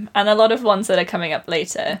of them. And a lot of ones that are coming up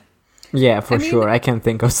later. Yeah, for sure. I can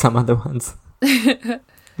think of some other ones.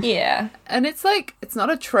 Yeah. And it's like, it's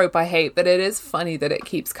not a trope I hate, but it is funny that it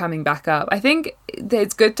keeps coming back up. I think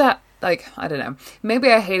it's good to, like, I don't know.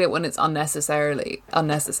 Maybe I hate it when it's unnecessary,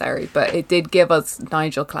 but it did give us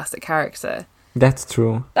Nigel classic character. That's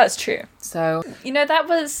true. That's true. So, You know, that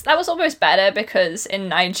was almost better, because in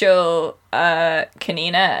Nigel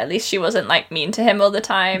Kanina, at least she wasn't like mean to him all the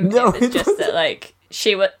time. No, it was it just wasn't. that like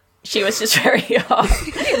she was just very hot.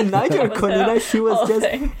 Nigel was Conina, the she was whole just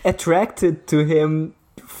thing. attracted to him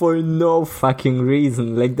for no fucking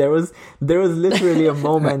reason. Like there was literally a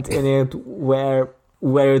moment in it where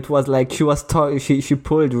it was like she was she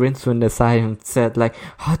pulled Rincewind aside and said like,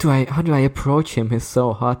 how do I approach him? He's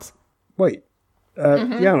so hot. Wait,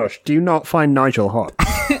 Janos, do you not find Nigel hot?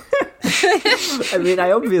 I mean,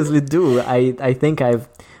 I obviously do. I think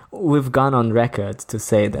we've gone on record to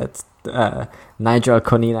say that Nigel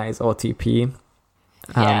Conina is OTP.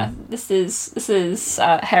 Yeah, this is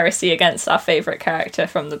heresy against our favorite character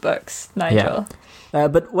from the books, Nigel. Yeah.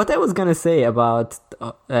 But what I was gonna say about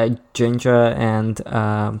Ginger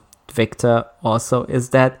and Victor also is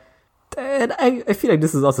that, and I feel like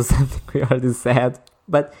this is also something we already said,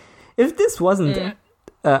 but if this wasn't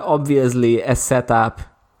obviously a setup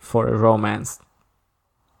for a romance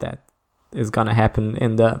that is gonna happen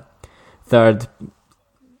in the third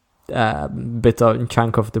bit of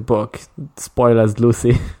chunk of the book, spoilers,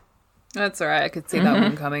 Lucy. that's alright, I could see that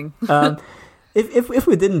one coming. If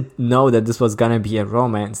we didn't know that this was gonna be a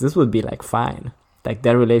romance, this would be like fine. Like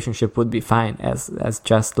their relationship would be fine as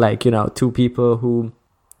just like, you know, two people who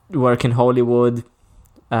work in Hollywood.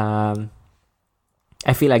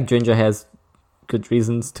 I feel like Ginger has good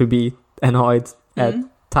reasons to be annoyed at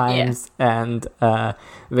times, and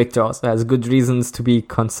Victor also has good reasons to be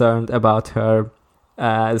concerned about her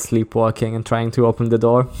sleepwalking and trying to open the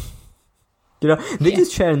door. You know, they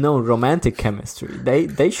just share no romantic chemistry.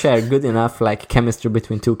 They share good enough like chemistry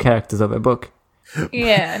between two characters of a book.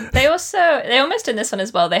 Yeah, they almost in this one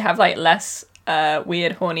as well, they have like less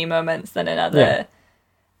weird horny moments than in other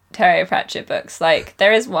Terry Pratchett books. Like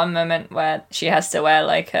there is one moment where she has to wear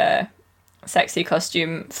like a sexy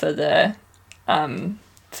costume for the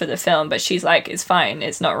film, but she's like, it's fine,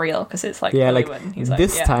 it's not real because it's like Hollywood. Like He's like,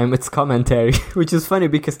 this time it's commentary, which is funny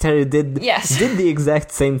because Terry did the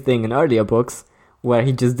exact same thing in earlier books where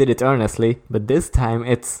he just did it earnestly, but this time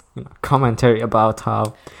it's, you know, commentary about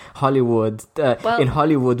how Hollywood in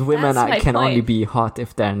Hollywood women can only be hot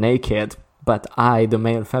if they're naked, but I, the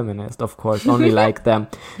male feminist, of course, only like them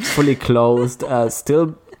fully clothed,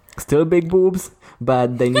 still big boobs,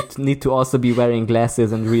 but they need to also be wearing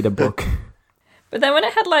glasses and read a book. But then when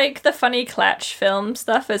it had like the funny Clatch film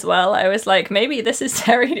stuff as well, I was like, maybe this is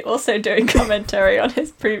Terry also doing commentary on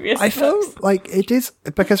his previous I feel books. like it is,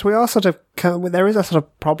 because we are sort of, there is a sort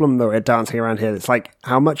of problem that we're dancing around here. It's like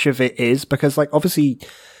how much of it is, because like obviously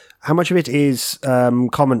how much of it is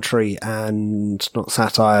commentary and not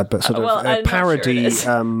satire, but sort of parody.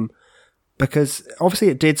 Because obviously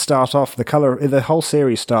it did start off, the whole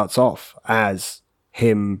series starts off as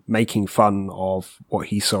him making fun of what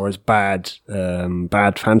he saw as bad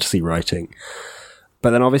fantasy writing.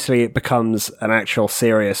 But then obviously it becomes an actual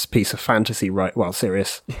serious piece of fantasy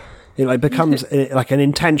serious. It like becomes like an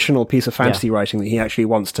intentional piece of fantasy writing that he actually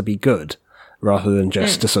wants to be good, rather than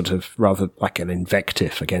just rather like an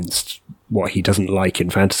invective against what he doesn't like in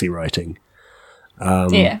fantasy writing.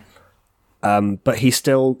 But he's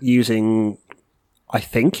still using, I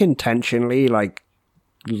think intentionally, like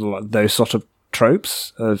those sort of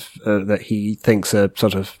tropes of that he thinks are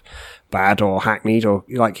sort of bad or hackneyed, or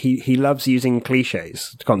like he loves using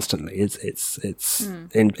cliches constantly. It's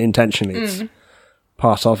intentionally it's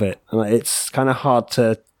part of it, and it's kind of hard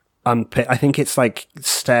to unpick. I think it's like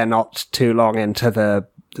stare not too long into the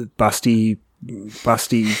busty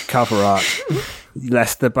cover art,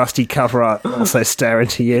 lest the busty cover art also stare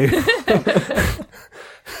into you.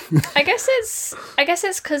 I guess it's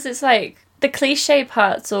because it's like the cliche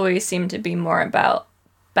parts always seem to be more about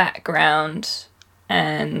background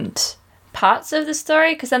and parts of the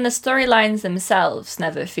story, because then the storylines themselves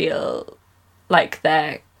never feel like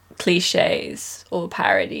they're cliches or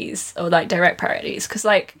parodies or like direct parodies. Because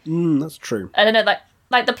like that's true. I don't know,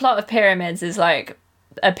 like the plot of Pyramids is like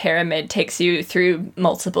a pyramid takes you through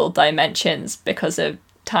multiple dimensions because of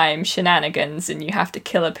time shenanigans, and you have to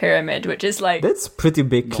kill a pyramid, which is like, that's pretty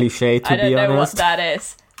big cliche, to be honest. I don't know what that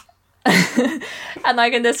is. And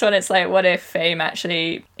like in this one, it's like, what if fame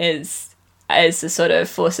actually is a sort of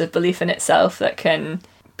force of belief in itself that can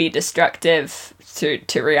be destructive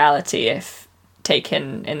to reality if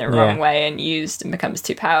taken in the wrong way and used, and becomes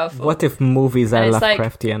too powerful. What if movies are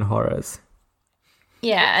Lovecraftian horrors?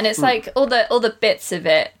 Yeah, and it's like all the bits of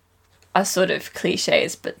it are sort of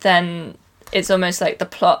cliches, but then it's almost like the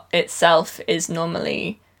plot itself is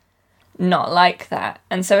normally not like that.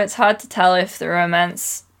 And so it's hard to tell if the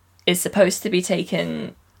romance is supposed to be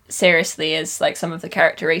taken seriously, as like some of the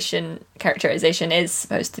characterization is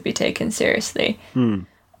supposed to be taken seriously,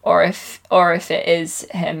 or if it is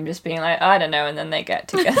him just being like, I don't know, and then they get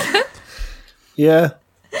together. Yeah.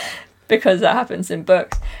 Because that happens in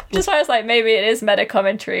books. Just why I was like, maybe it is meta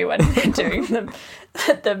commentary when they're doing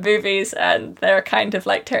the movies, and they're kind of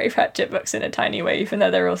like Terry Pratchett books in a tiny way, even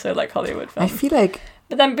though they're also like Hollywood films. I feel like,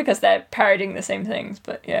 but then because they're parodying the same things.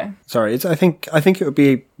 But yeah, sorry, I think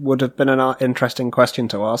it would have been an interesting question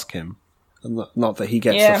to ask him. Not that he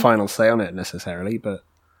gets the final say on it necessarily, but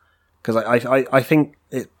because I think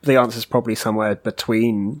the answer is probably somewhere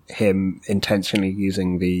between him intentionally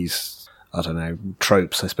using these, I don't know,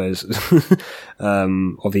 tropes, I suppose,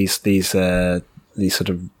 or these sort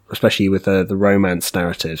of, especially with the romance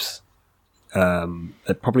narratives.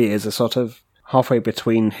 It probably is a sort of halfway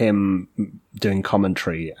between him doing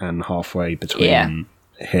commentary and halfway between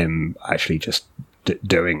him actually just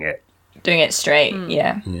doing it. Doing it straight,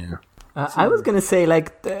 yeah. I was gonna say,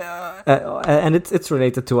 like, and it's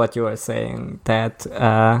related to what you were saying, that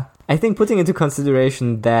I think putting into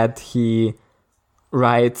consideration that he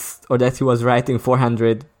writes, or that he was writing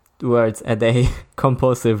 400 words a day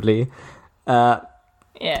compulsively,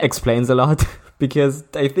 explains a lot. Because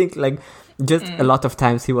I think, like, just a lot of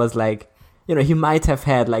times he was like, you know, he might have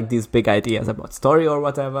had like these big ideas about story or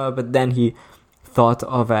whatever, but then he thought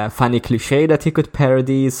of a funny cliche that he could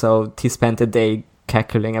parody, so he spent a day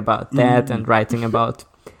cackling about that and writing about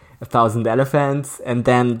 1,000 elephants, and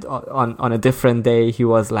then on a different day he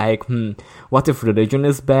was like, what if religion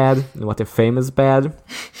is bad? What if fame is bad?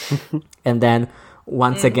 And then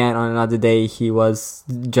once again on another day he was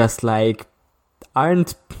just like,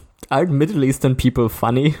 aren't Middle Eastern people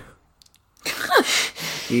funny?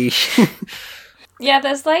 Yeah,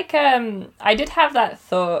 there's like I did have that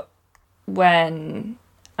thought when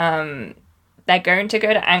they're going to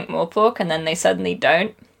go to Ankh-Morpork and then they suddenly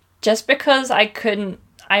don't, just because I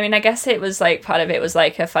guess it was like part of it was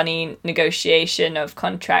like a funny negotiation of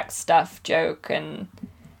contract stuff joke and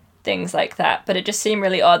things like that, but it just seemed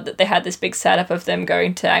really odd that they had this big setup of them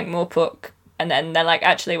going to Ankh-Morpork and then they're like,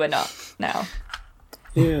 actually we're not now.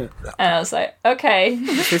 Yeah. And I was like, okay.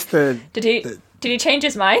 Did he change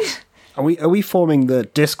his mind? Are we forming the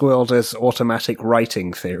Discworld as automatic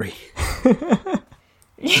writing theory?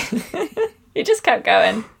 He just kept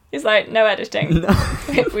going. He's like, no editing. No.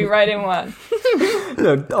 We write in one.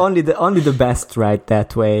 Look, only the best write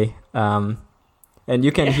that way. And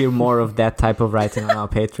you can hear more of that type of writing on our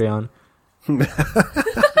Patreon.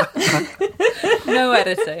 No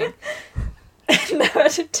editing. No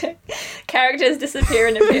editing. Characters disappear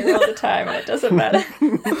and appear all the time, and it doesn't matter.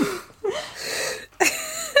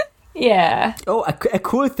 Yeah. Oh, a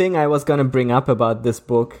cool thing I was gonna bring up about this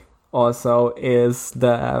book also is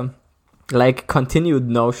the continued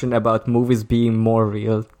notion about movies being more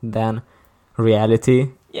real than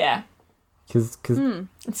reality. Yeah. Cause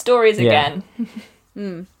Stories Yeah.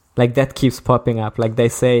 again. like that keeps popping up. Like they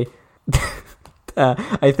say,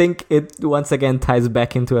 I think it once again ties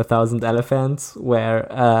back into 1,000 Elephants, where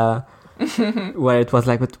it was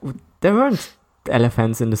like, but there weren't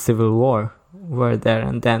elephants in the Civil War, were there?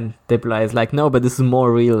 And then they realized, like, no, but this is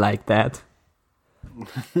more real like that.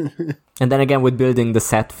 And then again, with building the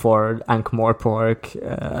set for Ankh-Morpork,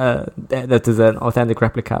 that is an authentic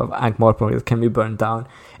replica of Ankh-Morpork that can be burned down,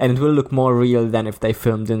 and it will look more real than if they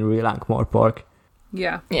filmed in real Ankh-Morpork.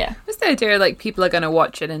 Yeah. Yeah. What's the idea, like, people are going to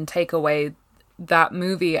watch it and take away that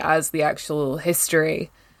movie as the actual history,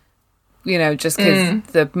 you know, just because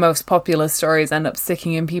the most popular stories end up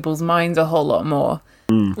sticking in people's minds a whole lot more.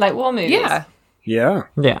 Like war movies. Yeah. Yeah.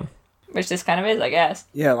 Yeah. Which this kind of is, I guess.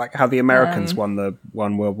 Yeah, like how the Americans won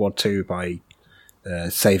World War II by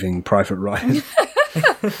saving Private Ryan.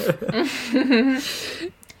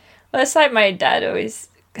 Well, it's like my dad always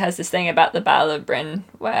has this thing about the Battle of Britain,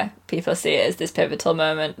 where people see it as this pivotal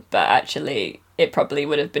moment, but actually it probably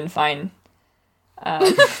would have been fine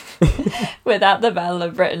without the Battle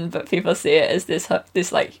of Britain, but people see it as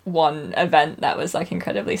this like one event that was like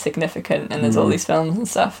incredibly significant, and there's all these films and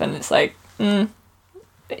stuff, and it's like, we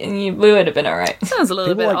would have been alright. Sounds a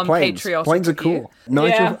little People bit like planes. unpatriotic. Planes are of you. cool.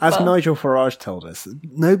 Nigel well- Farage told us,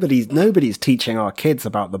 nobody's teaching our kids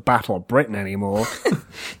about the Battle of Britain anymore.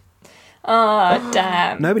 Oh,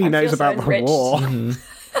 damn. Nobody I knows feel so about the enriched. war.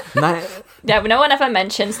 Yeah, but no one ever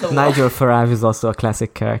mentions the war. Nigel Farage is also a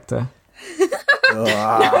classic character.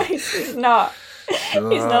 No, he's not.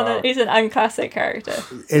 He's an unclassic character.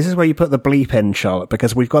 This is where you put the bleep in, Charlotte,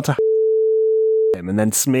 because we've got to him and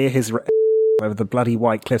then smear his over the bloody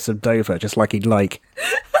white cliffs of Dover, just like he'd like.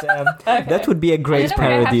 Okay. That would be a great I don't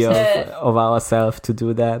really parody have to- of ourselves to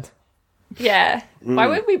do that. Yeah. Why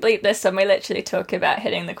would we bleep this when we literally talk about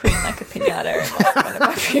hitting the queen like a pinata in like one of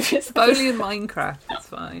our previous Only in Minecraft, it's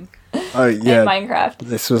fine. Oh yeah, in Minecraft?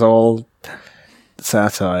 this was all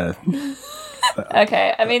satire.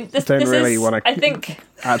 Okay, I mean, this Don't really is, want to I think,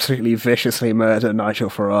 absolutely viciously murder Nigel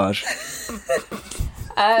Farage.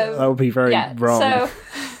 That would be very wrong.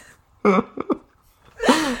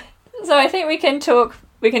 So I think we can talk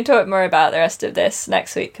more about the rest of this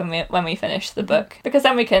next week when we finish the book, because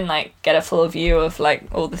then we can like get a full view of like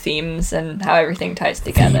all the themes and how everything ties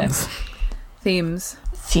together. Themes.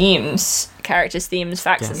 Characters, themes,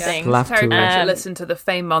 facts, and Yes. things. Love Terry to- Pratchett listened to The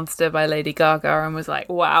Fame Monster by Lady Gaga and was like,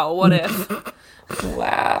 wow, what if?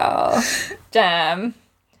 Wow, damn,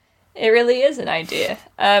 it really is an idea.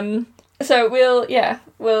 So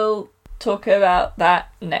we'll talk about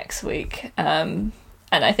that next week. And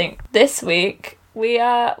I think this week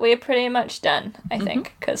we're pretty much done. I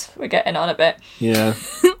think because we're getting on a bit. Yeah.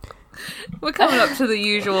 We're coming up to the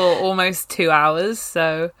usual almost 2 hours,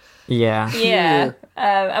 so... Yeah. Yeah.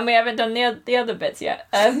 And we haven't done the other bits yet.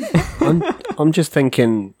 I'm just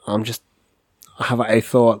thinking. I have a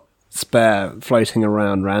thought spare floating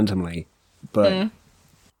around randomly, but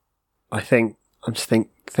I think I'm just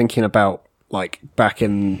thinking about like back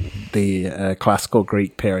in the classical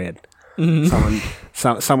Greek period.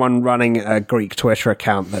 Someone running a Greek Twitter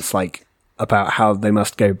account that's like about how they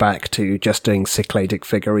must go back to just doing Cycladic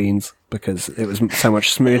figurines because it was so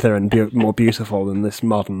much smoother and more beautiful than this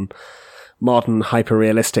modern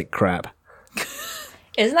hyper-realistic crap.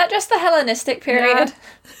 Isn't that just the Hellenistic period?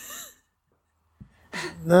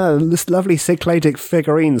 No, this lovely Cycladic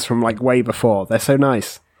figurines from like way before. They're so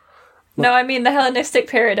nice. No, I mean the Hellenistic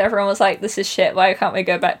period. Everyone was like, "This is shit. Why can't we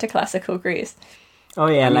go back to classical Greece?" Oh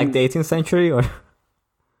yeah, like the 18th century, or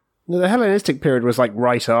No, the Hellenistic period was like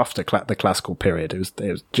right after the classical period. It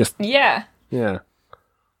was just Yeah.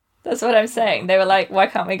 That's what I'm saying. They were like, "Why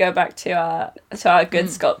can't we go back to our good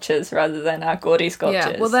sculptures rather than our gaudy sculptures?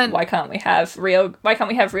 Yeah, well then- why can't we have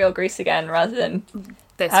real Greece again rather than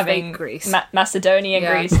This having fake Greece. Macedonian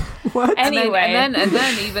Yeah. Greece?" what? Anyway, And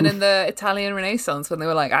then even in the Italian Renaissance, when they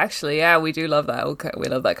were like, actually, yeah, we do love that. Okay, we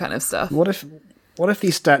love that kind of stuff. what if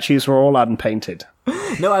these statues were all unpainted?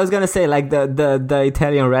 No, I was gonna say like the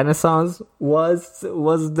Italian Renaissance was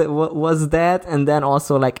that, and then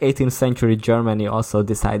also like 18th century Germany also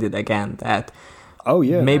decided again that Oh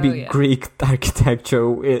yeah. maybe Oh, yeah. Greek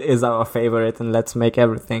architecture is our favorite, and let's make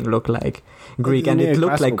everything look like Greek. the And it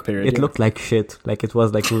looked neoclassical like period, yeah. looked like shit. Like it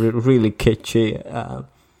was like really kitschy.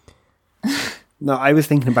 No, I was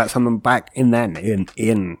thinking about something back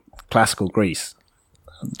in classical Greece.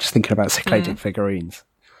 Just thinking about cycladic figurines.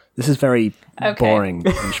 This is very Okay. boring.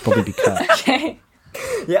 It should probably be cut. Okay.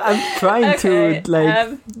 Yeah, I'm trying Okay.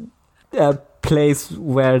 to place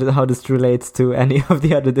how this relates to any of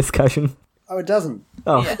the other discussion. Oh, it doesn't.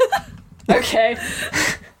 Oh, Okay.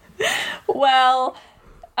 Well,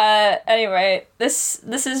 anyway, this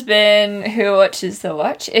has been Who Watches the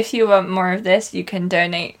Watch. If you want more of this, you can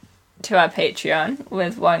donate to our Patreon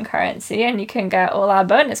with one currency, and you can get all our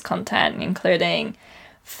bonus content, including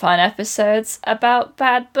fun episodes about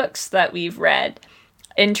bad books that we've read,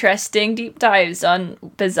 interesting deep dives on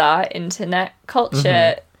bizarre internet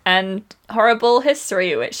culture and horrible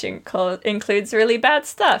history, which includes really bad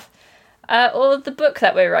stuff. All of the book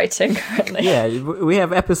that we're writing currently. yeah. We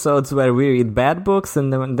have episodes where we read bad books,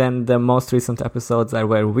 and then the most recent episodes are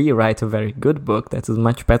where we write a very good book that is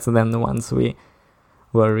much better than the ones we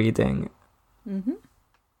were reading.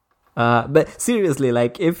 But seriously,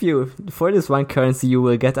 like, if you, for this one currency, you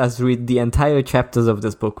will get us read the entire chapters of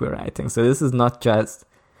this book we're writing. So this is not just,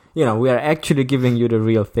 we are actually giving you the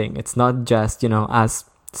real thing. It's not just, us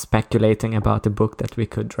speculating about a book that we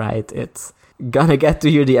could write. It's gonna get to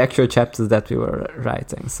you the actual chapters that we were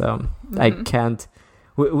writing. So I can't,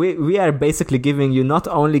 we are basically not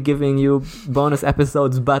only giving you bonus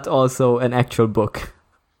episodes, but also an actual book.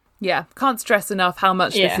 Yeah, can't stress enough how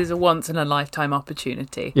much Yeah. this is a once-in-a-lifetime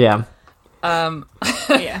opportunity. Yeah.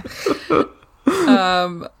 Yeah.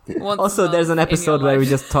 Once Also, a there's an month in episode your where we life.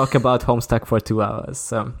 just talk about Homestuck for 2 hours.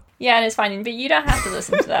 So Yeah, and it's fine, but you don't have to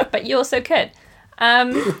listen to that, but you also could.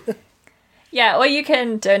 Yeah, or you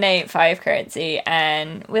can donate 5 currency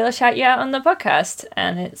and we'll shout you out on the podcast.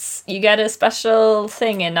 And you get a special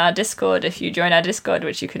thing in our Discord if you join our Discord,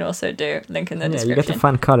 which you can also do. Link in the yeah, you description. get a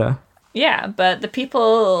fun color. Yeah, but the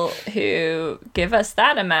people who give us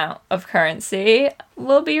that amount of currency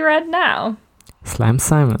will be read now. Slime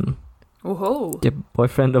Simon, Woohoo. the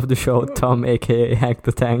boyfriend of the show, Tom, aka Hank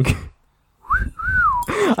the Tank.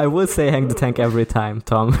 I will say Hank the Tank every time,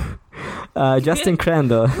 Tom. Justin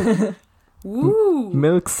Crandall, Woo.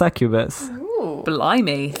 Milk Succubus,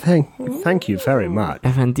 Blimey. Thank you very much.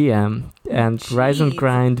 Evan DM, and Rise and Jeez.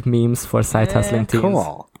 Grind memes for side hustling teams.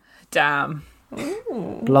 Cool. Damn.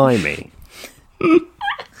 Blimey.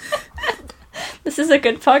 This is a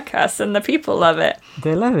good podcast and the people love it.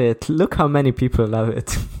 They love it. Look how many people love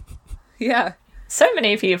it. Yeah. So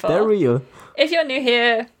many people. They're real. If you're new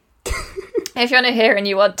here, and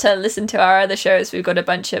you want to listen to our other shows, we've got a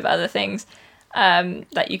bunch of other things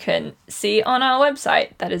that you can see on our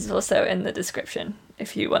website. That is also in the description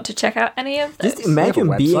if you want to check out any of those. Just imagine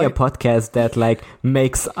We have a being a website. podcast that like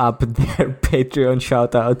makes up their Patreon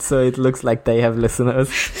shout out so it looks like they have listeners.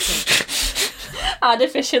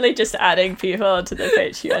 Artificially just adding people to the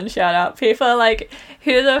Patreon shout out. People are like,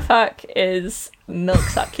 who the fuck is Milk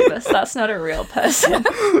Succubus? That's not a real person.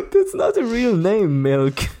 That's not a real name,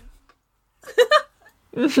 Milk.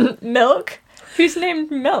 Milk? Who's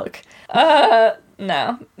named Milk?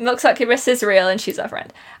 No. Milk Succubus is real and she's our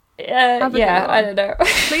friend. Have a Yeah, good I one. don't know.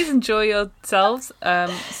 Please enjoy yourselves.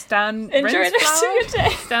 Stan Enjoy the rest of Rinsflower, your day.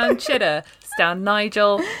 Stan Chitter, Stan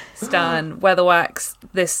Nigel, Stan Weatherwax,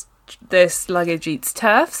 this luggage eats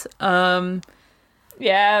turfs. Yeah,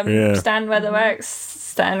 Yeah. Stan Weatherworks,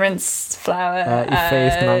 Stan Rinse Flower.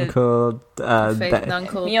 Effaced Nuncle. Faith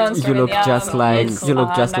Nuncle. Neon's You look Yeah, just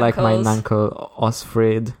like my Knuckles. Nuncle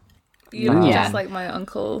Osfrid. You look Yeah. just like my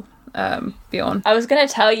uncle, Bjorn. I was going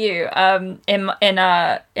to tell you, in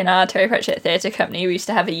our Terry Pratchett Theatre Company, we used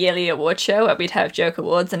to have a yearly award show where we'd have joke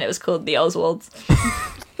awards, and it was called the Oswalds.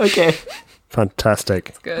 Okay.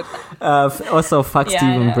 Fantastic. Good. Also, fuck Yeah, I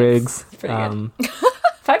Stephen know, Briggs. it's pretty good.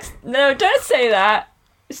 No, don't say that.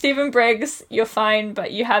 Stephen Briggs, you're fine,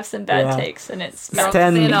 but you have some bad Yeah. takes, and it's You're on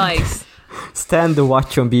Stan- thin ice. Stand the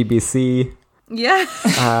Watch on BBC. Yeah.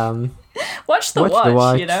 watch the Watch watch, the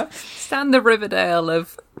watch. you know. Stand the Riverdale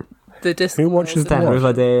of the Discord. Who watches Stan Watch.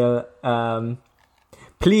 Riverdale.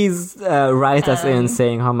 Please write us in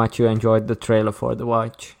saying how much you enjoyed the trailer for the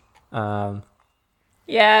watch.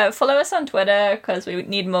 Yeah, follow us on Twitter because we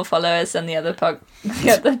need more followers than the other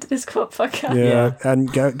Discord podcast. Yeah,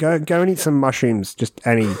 and go and eat some mushrooms, just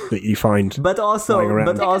any that you find. But also, Lying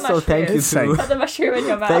around. thank you It's safe. Put the mushroom in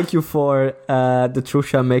your mouth. thank you for the True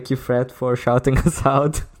Shall Make You Fret for shouting us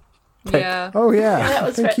out. Yeah. Oh yeah, that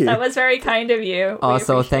was thank you. that was very kind of you. We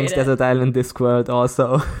Also, appreciate thanks it. Desert Island Discord.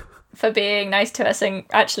 Also, for being nice to us and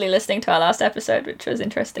actually listening to our last episode, which was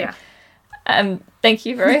interesting. Yeah. Thank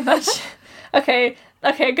you very much. Okay,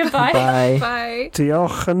 goodbye. Bye. Bye.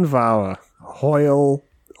 Diolch yn fawr. Hwyl,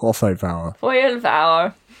 also fawr. Hwyl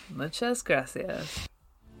fawr. Muchas gracias.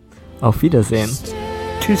 Auf Wiedersehen.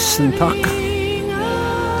 Tusen takk.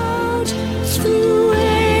 Through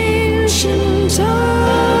ancient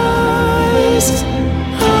eyes,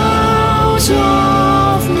 out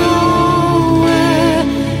of nowhere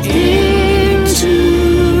into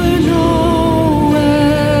nowhere.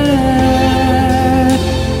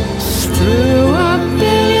 Through a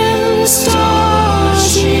billion stars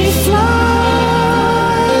she flies,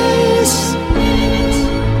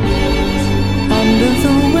 under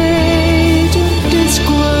the weight of this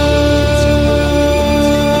world.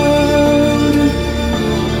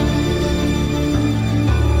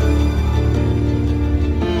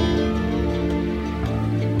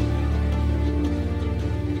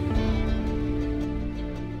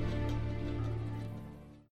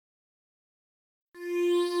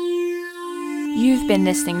 You've been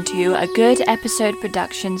listening to a Good Episode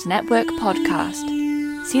Productions Network podcast.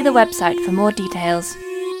 See the website for more details.